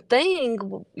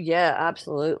 yeah,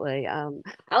 absolutely.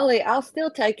 I'll still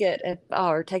take it, if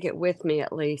or take it with me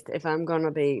at least if I'm going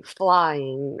to be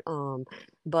flying.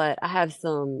 But I have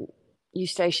some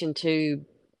Eustachian tube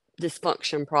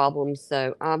dysfunction problems,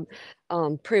 so I'm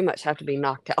pretty much have to be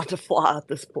knocked out to fly at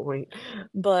this point.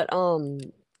 But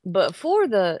for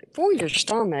your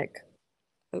stomach,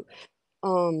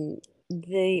 um,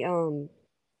 the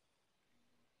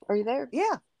Are you there?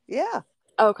 Yeah, yeah.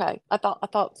 Okay, I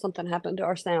thought something happened to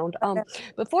our sound. Okay.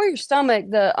 Before your stomach,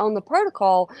 the on the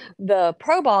protocol, the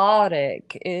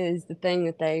probiotic is the thing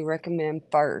that they recommend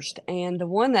first, and the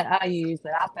one that I used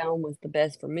that I found was the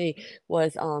best for me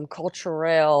was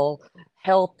Culturelle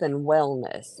Health and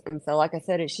Wellness. And so, like I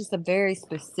said, it's just a very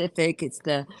specific. It's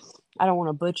the I don't want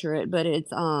to butcher it, but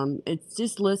it's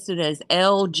just listed as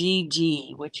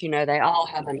LGG, which they all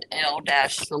have an L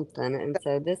dash something, and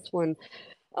so this one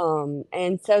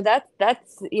and so that's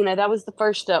that was the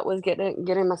first step was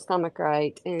getting my stomach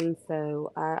right. And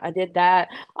so I did that.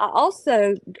 I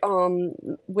also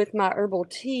with my herbal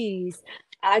teas,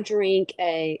 I drink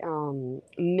a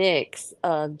mix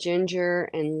of ginger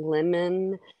and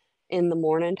lemon in the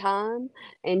morning time.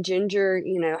 And ginger,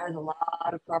 has a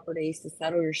lot of properties to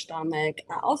settle your stomach.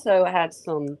 I also had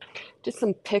some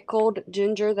pickled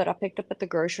ginger that I picked up at the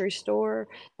grocery store.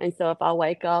 And so if I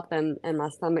wake up and my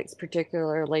stomach's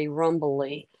particularly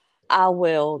rumbly, I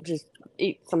will just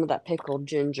eat some of that pickled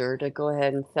ginger to go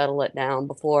ahead and settle it down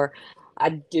before I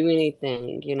do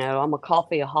anything. I'm a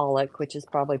coffeeaholic, which is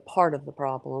probably part of the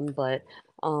problem, but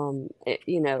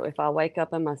if I wake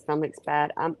up and my stomach's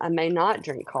bad, I may not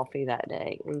drink coffee that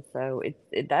day, and so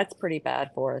that's pretty bad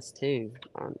for us too,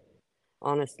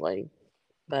 honestly.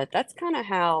 But that's kind of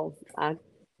how I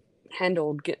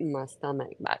handled getting my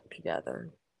stomach back together.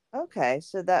 Okay,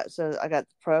 so I got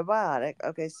the probiotic.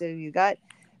 Okay, so you got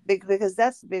big because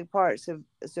that's the big part. So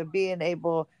being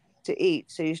able to eat.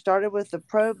 So you started with the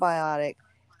probiotic.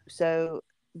 So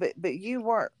but you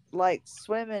weren't like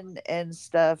swimming and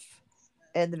stuff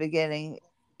in the beginning.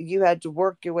 You had to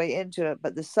work your way into it,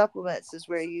 but the supplements is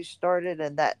where you started,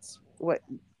 and that's what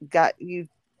got you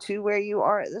to where you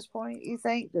are at this point. You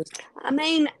think? Just I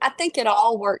mean, I think it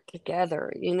all worked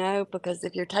together, because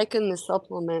if you're taking the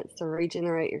supplements to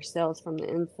regenerate your cells from the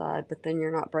inside, but then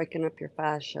you're not breaking up your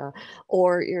fascia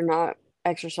or you're not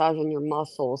exercising your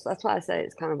muscles, that's why I say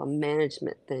it's kind of a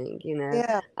management thing.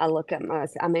 yeah. I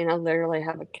mean, I literally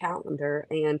have a calendar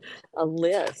and a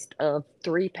list of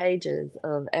 3 pages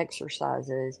of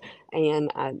exercises.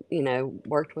 And I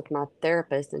worked with my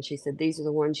therapist and she said, these are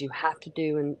the ones you have to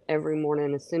do and every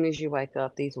morning as soon as you wake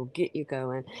up, these will get you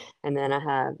going. And then I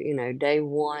have, day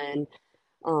one,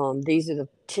 these are the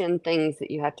 10 things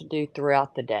that you have to do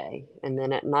throughout the day. And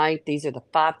then at night, these are the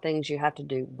 5 things you have to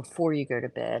do before you go to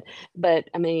bed. But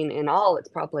I mean, in all, it's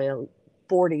probably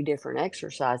 40 different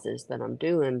exercises that I'm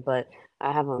doing, but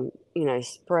I have them,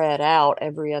 spread out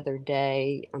every other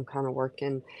day. I'm kind of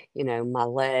working, my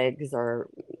legs or,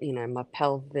 my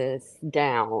pelvis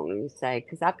down, you say,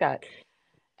 because I've got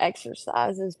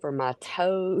exercises for my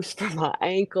toes, for my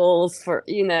ankles,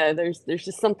 there's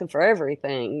just something for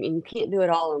everything, and you can't do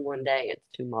it all in one day. It's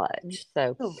too much.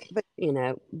 So, No, but you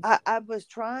know, I was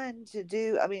trying to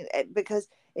do, I mean, because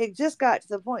it just got to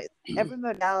the point, every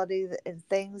modality and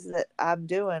things that I'm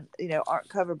doing, aren't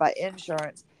covered by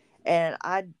insurance. And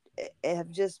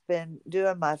have just been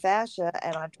doing my fascia,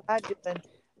 and I tried doing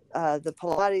the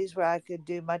Pilates where I could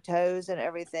do my toes and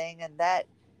everything. And that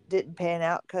didn't pan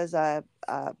out because I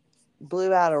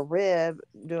blew out a rib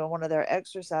doing one of their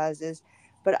exercises.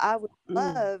 But I would mm,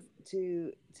 love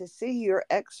to see your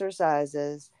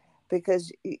exercises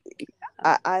because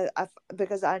I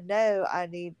because I know I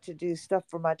need to do stuff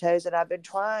for my toes, and I've been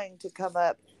trying to come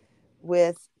up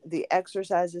with the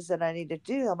exercises that I need to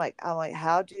do. I'm like,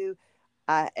 how do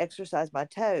I exercise my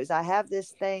toes? I have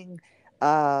this thing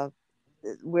uh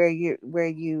where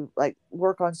you like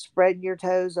work on spreading your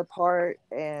toes apart,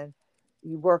 and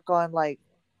you work on like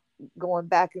going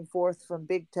back and forth from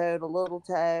big toe to little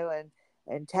toe,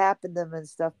 and tapping them and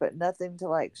stuff, but nothing to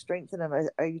like strengthen them.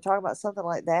 Are you talking about something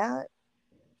like that?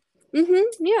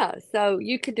 yeah. So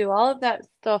you could do all of that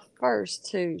stuff first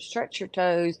to stretch your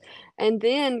toes, and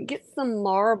then get some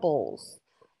marbles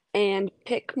and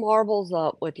pick marbles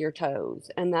up with your toes,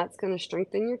 and that's going to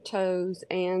strengthen your toes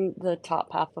and the top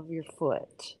half of your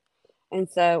foot. And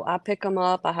so I pick them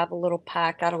up. I have a little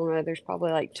pack. I don't know. There's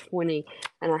probably like 20,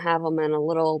 and I have them in a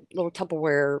little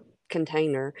Tupperware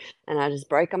container. And I just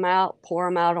break them out, pour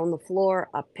them out on the floor.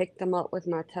 I pick them up with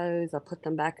my toes. I put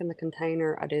them back in the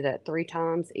container. I do that 3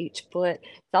 times each foot.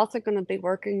 It's also going to be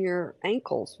working your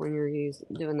ankles when you're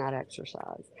doing that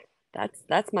exercise.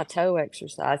 That's my toe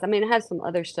exercise. I mean, I have some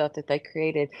other stuff that they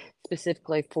created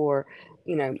specifically for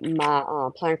my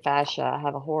plantar fascia. I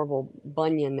have a horrible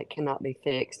bunion that cannot be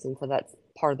fixed, and so that's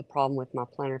part of the problem with my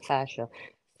plantar fascia.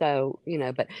 So,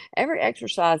 but every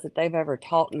exercise that they've ever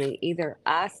taught me, either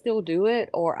I still do it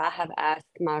or I have asked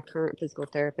my current physical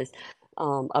therapist,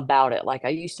 about it. Like, I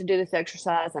used to do this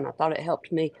exercise and I thought it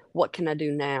helped me. What can I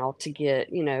do now to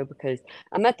get, because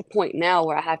I'm at the point now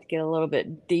where I have to get a little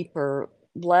bit deeper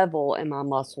level in my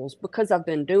muscles because I've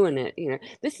been doing it.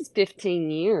 This is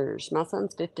 15 years. My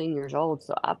son's 15 years old,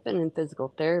 so I've been in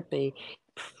physical therapy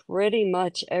pretty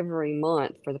much every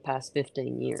month for the past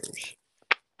 15 years.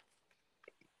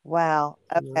 Wow.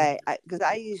 Yeah. Okay. Because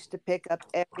I used to pick up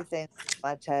everything with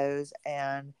my toes,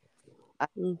 and I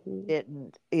Hmm.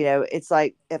 didn't, it's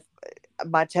like if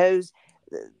my toes,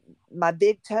 my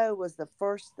big toe was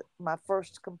my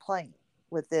first complaint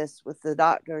with the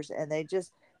doctors, and they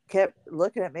just kept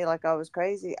looking at me like I was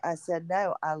crazy. I said,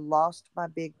 no, I lost my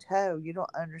big toe. You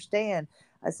don't understand.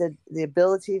 I said, the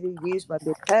ability to use my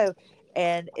big toe.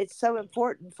 And it's so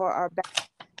important for our back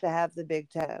to have the big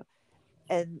toe,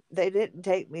 and they didn't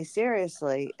take me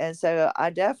seriously. And so I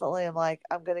definitely am like,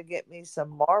 I'm going to get me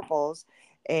some marbles,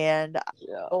 and I'm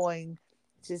Yeah. going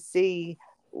to see.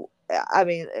 I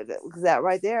mean, that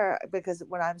right there, because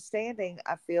when I'm standing,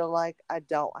 I feel like I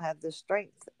don't have the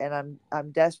strength, and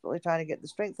I'm desperately trying to get the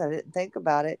strength. I didn't think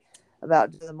about it,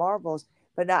 about doing the marbles.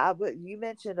 But now, you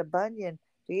mentioned a bunion.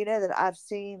 Do you know that I've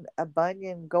seen a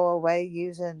bunion go away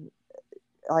using,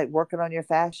 like, working on your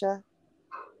fascia?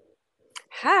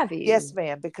 Have Yes, you?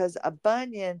 ma'am, because a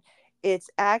bunion, it's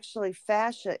actually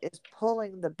fascia is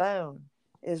pulling the bone,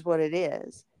 is what it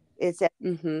is. It's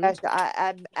Hmm. fascia.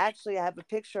 I have a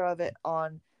picture of it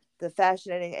on the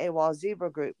Fascinating AWOL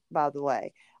Zebra group, by the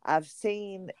way. I've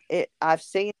seen it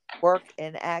work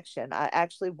in action. I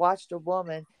actually watched a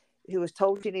woman who was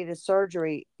told she needed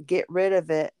surgery get rid of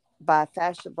it by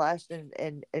fascia blasting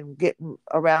and getting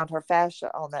around her fascia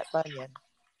on that bunion.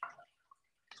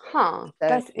 Huh. So,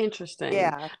 That's interesting.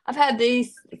 yeah. I've had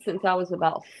these since I was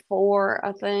about 4,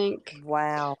 I think.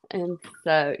 Wow. And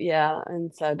so, yeah,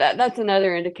 and so that's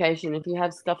another indication if you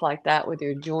have stuff like that with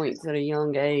your joints at a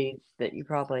young age that you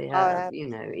probably have, I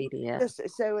EDS.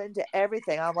 just so into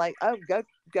everything. I'm like, oh,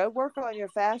 go work on your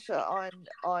fascia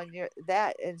on your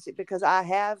that, and see, because I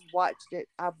have watched it.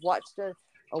 I've watched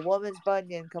a woman's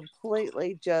bunion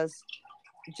completely just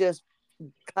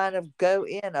kind of go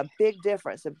in, a big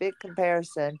difference, a big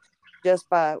comparison, just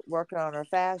by working on her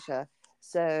fascia.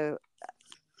 So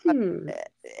Hmm.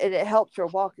 it helped her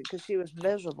walk it because she was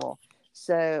miserable.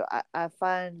 So I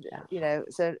find, Yeah.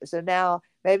 so now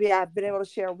maybe I've been able to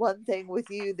share one thing with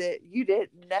you that you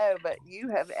didn't know, but you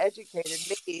have educated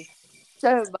me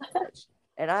so much,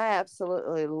 and I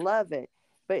absolutely love it.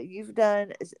 But you've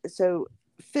done so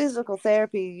physical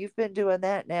therapy. You've been doing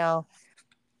that now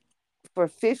for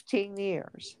 15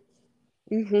 years,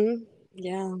 Mhm.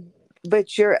 Yeah.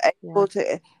 but you're Yeah. able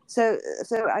to. So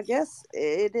I guess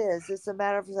it is. It's a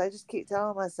matter of, I just keep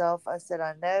telling myself. I said,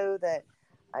 I know that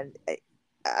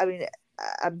I mean,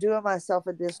 I'm doing myself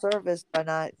a disservice by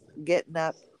not getting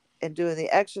up and doing the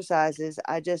exercises.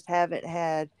 I just haven't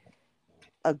had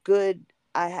a good.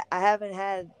 I haven't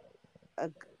had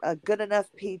a good enough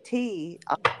PT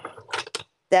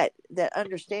that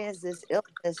understands this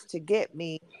illness to get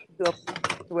me to a point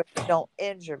where they don't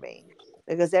injure me.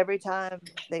 Because every time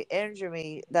they injure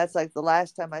me, that's like the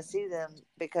last time I see them,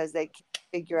 because they can't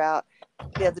figure out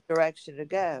the other direction to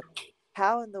go.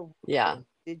 How in the Yeah.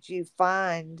 did you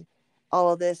find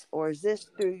all of this, or is this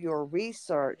through your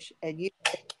research and you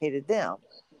educated them?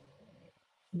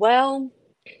 Well,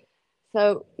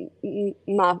 so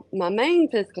my main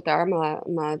physical therapist,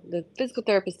 my the physical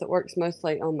therapist that works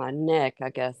mostly on my neck, I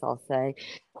guess I'll say,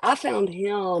 I found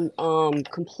him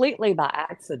completely by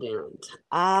accident.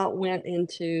 I went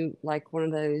into like one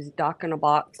of those doc in a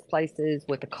box places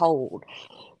with a cold,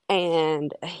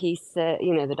 and he said,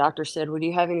 the doctor said, "Well, do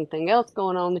you have anything else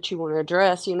going on that you want to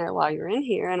address, while you're in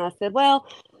here?" And I said, "Well,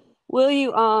 Will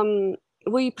you um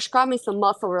will you prescribe me some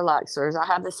muscle relaxers? I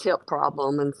have this hip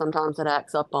problem and sometimes it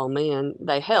acts up on me and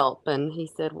they help." And he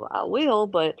said, "Well, I will,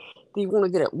 but do you want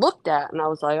to get it looked at?" And I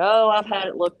was like, "Oh, I've had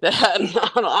it looked at and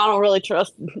I don't really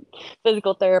trust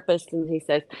physical therapists." And he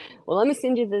says, "Well, let me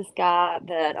send you this guy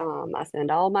that I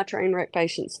send all my train wreck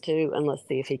patients to, and let's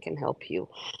see if he can help you."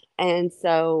 And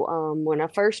so when I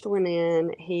first went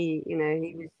in, he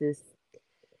was this,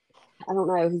 I don't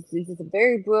know. He's a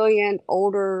very brilliant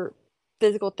older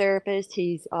physical therapist.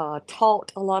 He's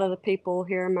taught a lot of the people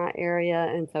here in my area,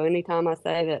 and so anytime I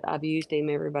say that I've used him,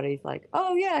 everybody's like,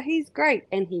 "Oh yeah, he's great,"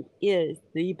 and he is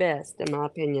the best in my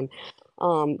opinion,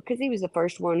 because he was the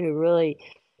first one who really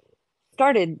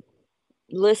started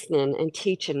listening and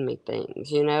teaching me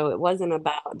things. It wasn't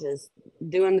about just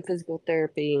doing the physical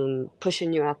therapy and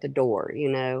pushing you out the door.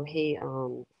 He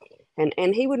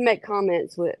and he would make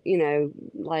comments with,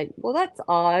 like, "Well, that's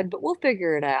odd, but we'll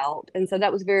figure it out." And so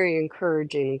that was very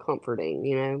encouraging and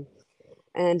comforting.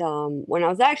 And when I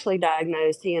was actually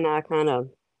diagnosed, he and I kind of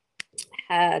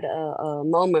had a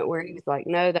moment where he was like,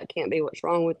 "No, that can't be what's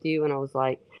wrong with you." And I was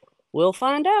like, "We'll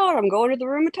find out. I'm going to the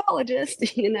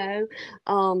rheumatologist," you know.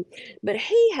 Um, but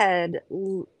he had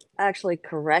actually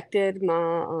corrected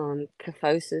my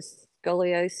kyphosis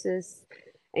scoliosis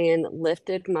and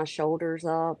lifted my shoulders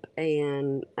up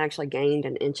and actually gained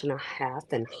an inch and a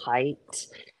half in height.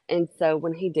 And so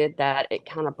when he did that, it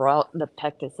kind of brought the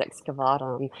pectus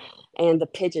excavatum and the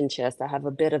pigeon chest. I have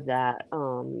a bit of that.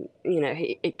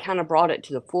 It kind of brought it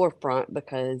to the forefront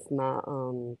because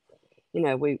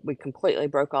we completely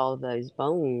broke all of those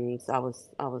bones. I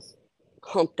was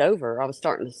humped over. I was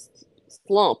starting to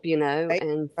slump, Right,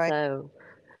 right.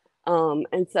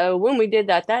 and so when we did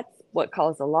that, that's what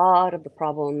caused a lot of the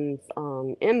problems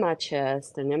in my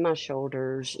chest and in my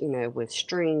shoulders, with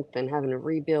strength and having to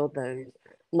rebuild those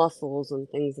muscles and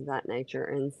things of that nature.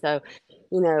 And so,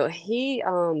 he,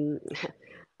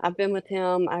 I've been with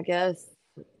him, I guess,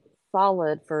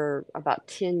 solid for about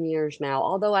 10 years now,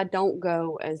 although I don't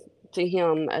go as to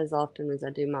him as often as I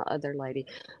do my other lady.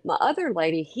 My other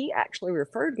lady, he actually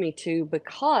referred me to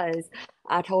because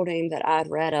I told him that I'd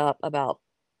read up about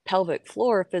pelvic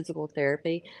floor physical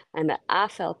therapy and that I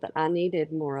felt that I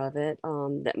needed more of it,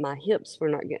 that my hips were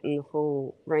not getting the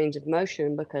full range of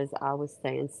motion because I was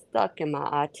staying stuck in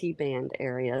my IT band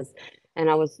areas. And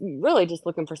I was really just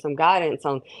looking for some guidance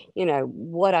on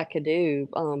what I could do,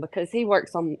 because he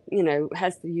works on,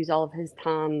 has to use all of his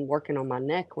time working on my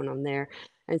neck when I'm there.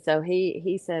 And so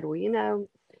he said, well, you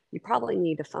probably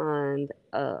need to find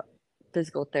a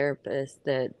physical therapist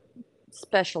that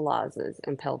specializes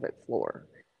in pelvic floor.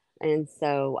 And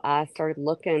so I started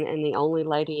looking, and the only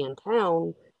lady in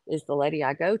town is the lady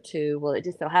I go to. Well, it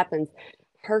just so happens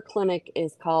her clinic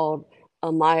is called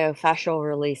a myofascial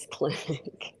release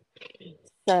clinic.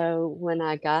 So when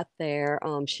I got there,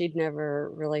 she'd never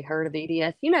really heard of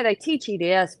EDS. They teach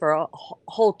EDS for a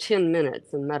whole 10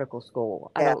 minutes in medical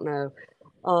school. I Yeah. don't know.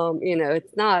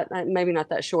 It's not, maybe not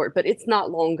that short, but it's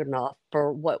not long enough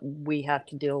for what we have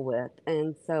to deal with.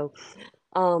 And so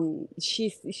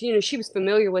she was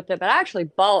familiar with it, but I actually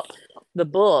bought the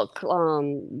book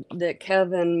that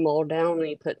Kevin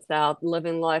Muldowney puts out,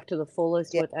 Living Life to the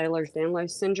Fullest Yeah. with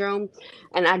Ehlers-Danlos syndrome,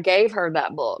 and I gave her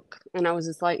that book, and I was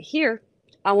just like, here,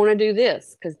 I want to do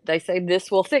this because they say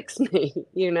this will fix me,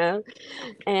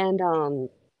 and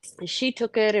she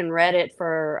took it and read it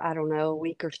for, I don't know, a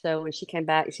week or so, and she came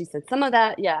back and she said, some of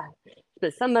that, yeah,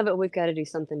 but some of it we've got to do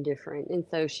something different. And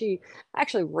so she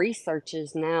actually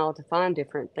researches now to find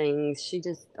different things. She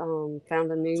just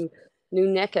found a new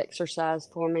neck exercise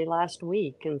for me last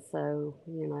week, and so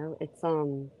it's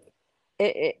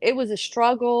it was a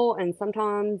struggle, and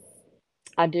sometimes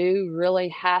I do really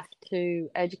have to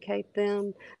educate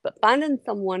them. But finding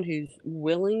someone who's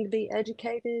willing to be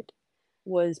educated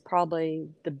was probably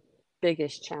the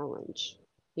biggest challenge.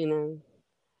 You know,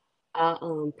 I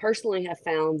personally have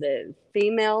found that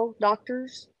female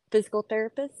doctors, physical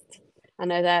therapists, I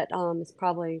know that is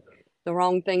probably the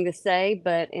wrong thing to say,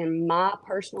 but in my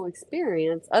personal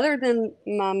experience, other than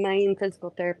my main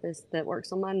physical therapist that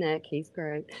works on my neck, he's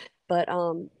great, but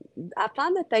I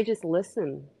find that they just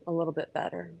listen a little bit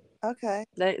better. Okay.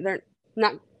 They're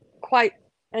not quite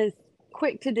as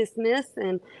quick to dismiss,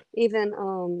 and even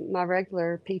my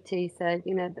regular PT said,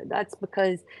 that's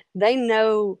because they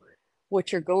know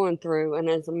what you're going through, and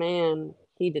as a man,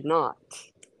 he did not,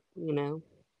 you know.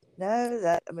 No,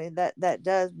 that I mean that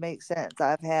does make sense.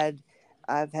 I've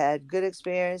had good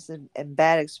experience and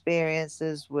bad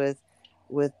experiences with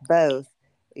both,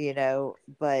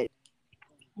 but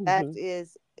that Hmm.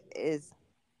 is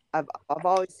I've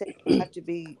always said you have to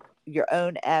be your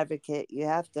own advocate. You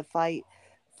have to fight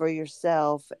for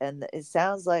yourself, and it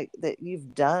sounds like that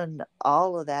you've done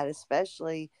all of that,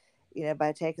 especially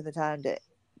by taking the time to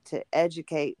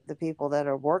educate the people that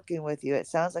are working with you. It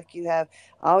sounds like you have.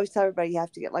 I always tell everybody you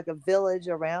have to get like a village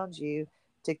around you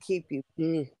to keep you,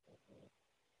 Mm,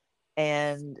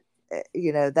 and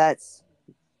that's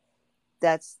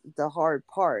the hard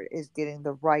part is getting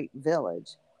the right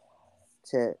village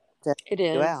to to help it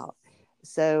you is. out.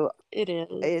 So It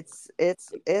is.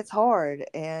 it's hard,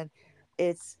 and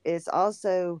it's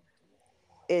also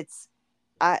it's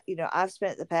I've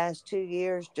spent the past 2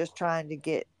 years just trying to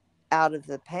get out of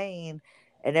the pain,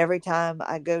 and every time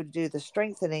I go to do the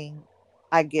strengthening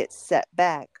I get set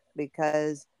back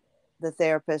because the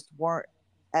therapists weren't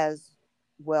as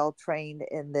well trained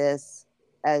in this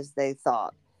as they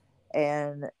thought.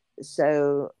 And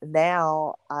so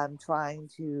now I'm trying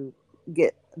to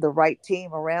get the right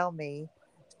team around me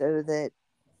so that,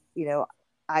 you know,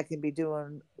 I can be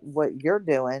doing what you're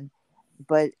doing.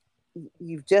 But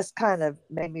you've just kind of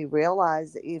made me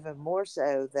realize even more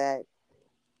so that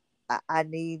I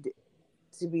need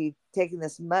to be taking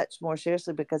this much more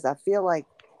seriously, because I feel like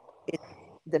it,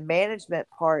 the management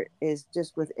part is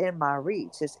just within my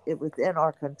reach. Within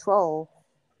our control.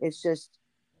 It's just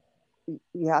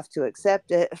you have to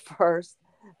accept it first,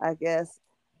 I guess,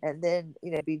 and then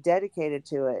be dedicated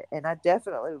to it. And I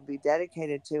definitely would be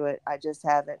dedicated to it. I just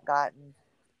haven't gotten,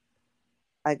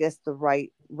 I guess, the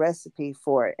right recipe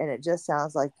for it, and it just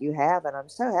sounds like you have, and I'm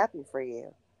so happy for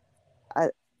you. I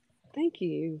Thank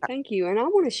you, and I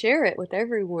want to share it with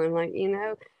everyone. Like,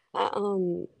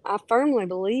 I firmly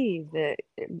believe that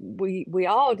we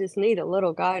all just need a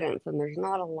little guidance, and there's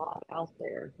not a lot out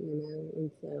there, And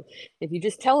so, if you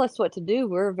just tell us what to do,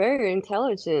 we're very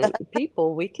intelligent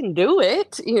people. We can do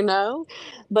it.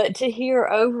 But to hear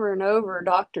over and over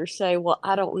doctors say, "Well,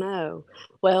 I don't know,"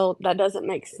 well, that doesn't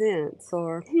make sense,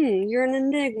 or you're an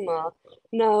enigma.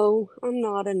 No, I'm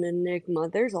not an enigma.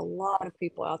 There's a lot of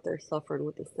people out there suffering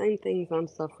with the same things I'm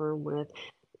suffering with.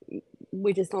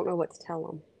 We just don't know what to tell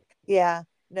them. Yeah,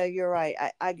 no, you're right.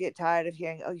 I get tired of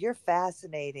hearing, "Oh, you're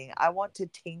fascinating. I want to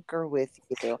tinker with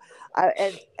you."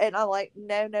 And I'm like,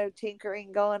 "No, no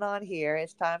tinkering going on here.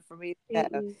 It's time for me to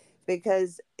go." Mm-mm.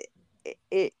 Because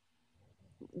it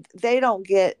they don't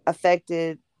get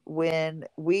affected when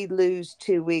we lose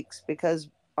 2 weeks because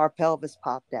our pelvis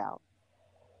popped out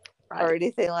or Right.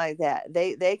 anything like that.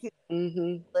 They can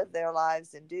Mm-hmm. live their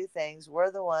lives and do things.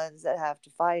 We're the ones that have to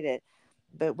fight it.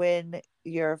 But when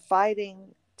you're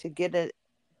fighting to get a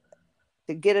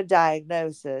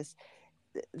diagnosis,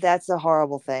 that's a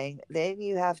horrible thing. Then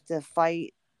you have to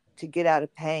fight to get out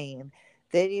of pain.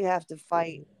 Then you have to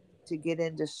fight to get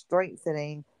into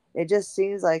strengthening. It just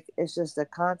seems like it's just a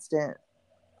constant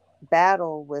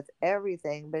battle with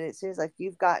everything, but it seems like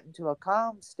you've gotten to a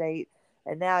calm state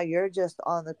and now you're just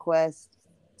on the quest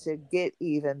to get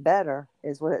even better,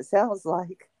 is what it sounds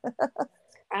like.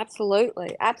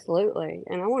 Absolutely. Absolutely.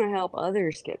 And I want to help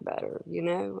others get better.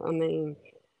 I mean,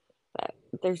 that,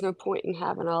 there's no point in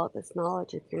having all of this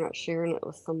knowledge if you're not sharing it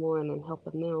with someone and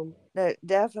helping them. No,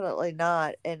 definitely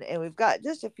not. And we've got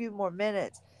just a few more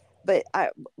minutes, but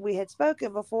we had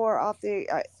spoken before off the.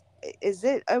 Is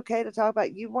it okay to talk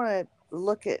about? You want to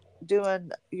look at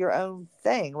doing your own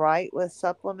thing, right, with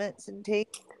supplements and tea?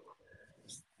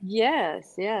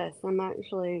 Yes, yes. I'm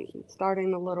actually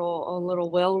starting a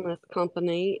little wellness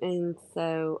company, and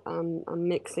so I'm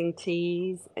mixing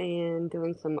teas and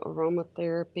doing some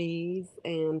aromatherapies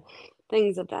and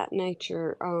things of that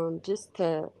nature, just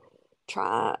to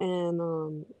try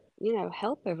and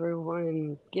help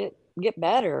everyone get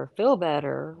better, feel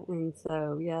better. And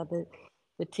so yeah,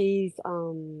 the teas,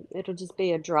 it'll just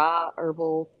be a dry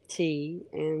herbal tea,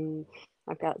 and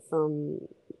I've got some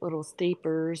little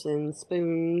steepers and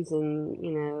spoons, and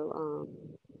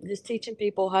just teaching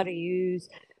people how to use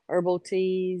herbal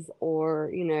teas,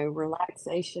 or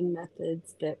relaxation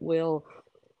methods that will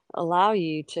allow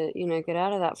you to, get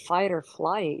out of that fight or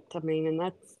flight. I mean, and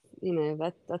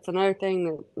that's another thing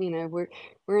that,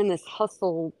 we're in this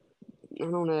hustle, I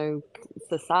don't know,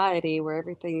 society where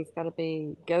everything's got to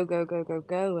be go, go, go, go,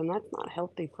 go, and that's not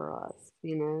healthy for us.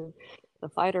 The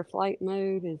fight or flight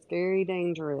mode is very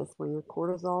dangerous. When your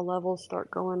cortisol levels start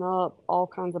going up, all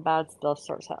kinds of bad stuff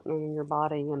starts happening in your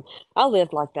body. And I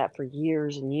lived like that for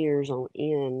years and years on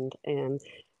end, and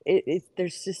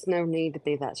there's just no need to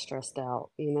be that stressed out.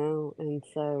 And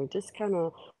so just kind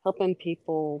of helping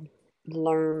people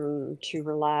learn to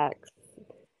relax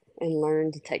and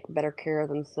learn to take better care of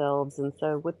themselves. And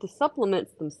so with the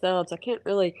supplements themselves, I can't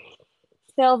really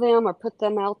sell them or put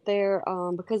them out there,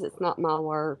 because it's not my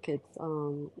work. It's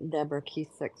Deborah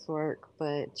Cusick's work.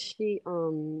 But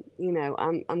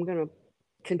I'm gonna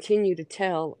continue to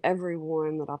tell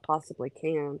everyone that I possibly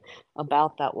can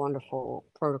about that wonderful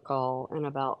protocol and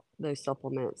about those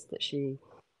supplements that she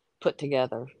put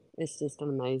together. It's just an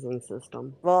amazing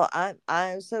system. Well,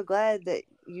 I'm so glad that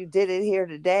you did it here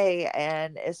today.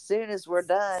 And as soon as we're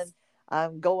done,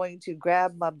 I'm going to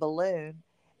grab my balloon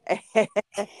and,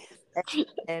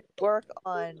 and work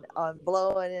on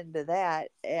blowing into that.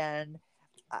 And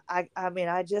I mean,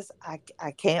 I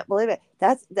can't believe it.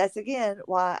 That's again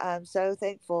why I'm so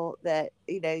thankful that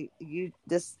you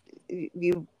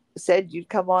said you'd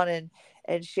come on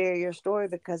and share your story,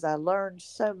 because I learned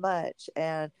so much.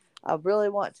 And I really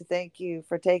want to thank you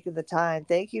for taking the time.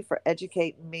 Thank you for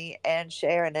educating me and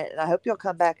sharing it. And I hope you'll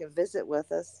come back and visit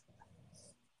with us.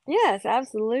 Yes,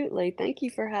 absolutely. Thank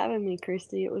you for having me,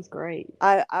 Christy. It was great.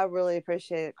 I really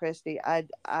appreciate it, Christy. I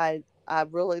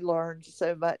really learned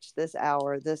so much this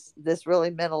hour. This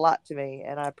really meant a lot to me,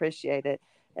 and I appreciate it.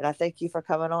 And I thank you for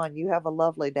coming on. You have a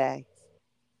lovely day.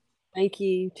 Thank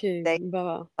you too. Thank Bye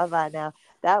bye. Bye bye now.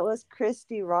 That was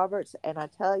Christy Roberts, and I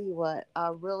tell you what,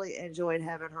 I really enjoyed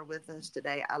having her with us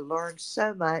today. I learned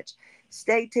so much.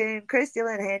 Stay tuned. Christy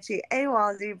Lynn Hanchy,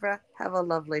 AWOL Zebra. Have a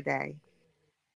lovely day.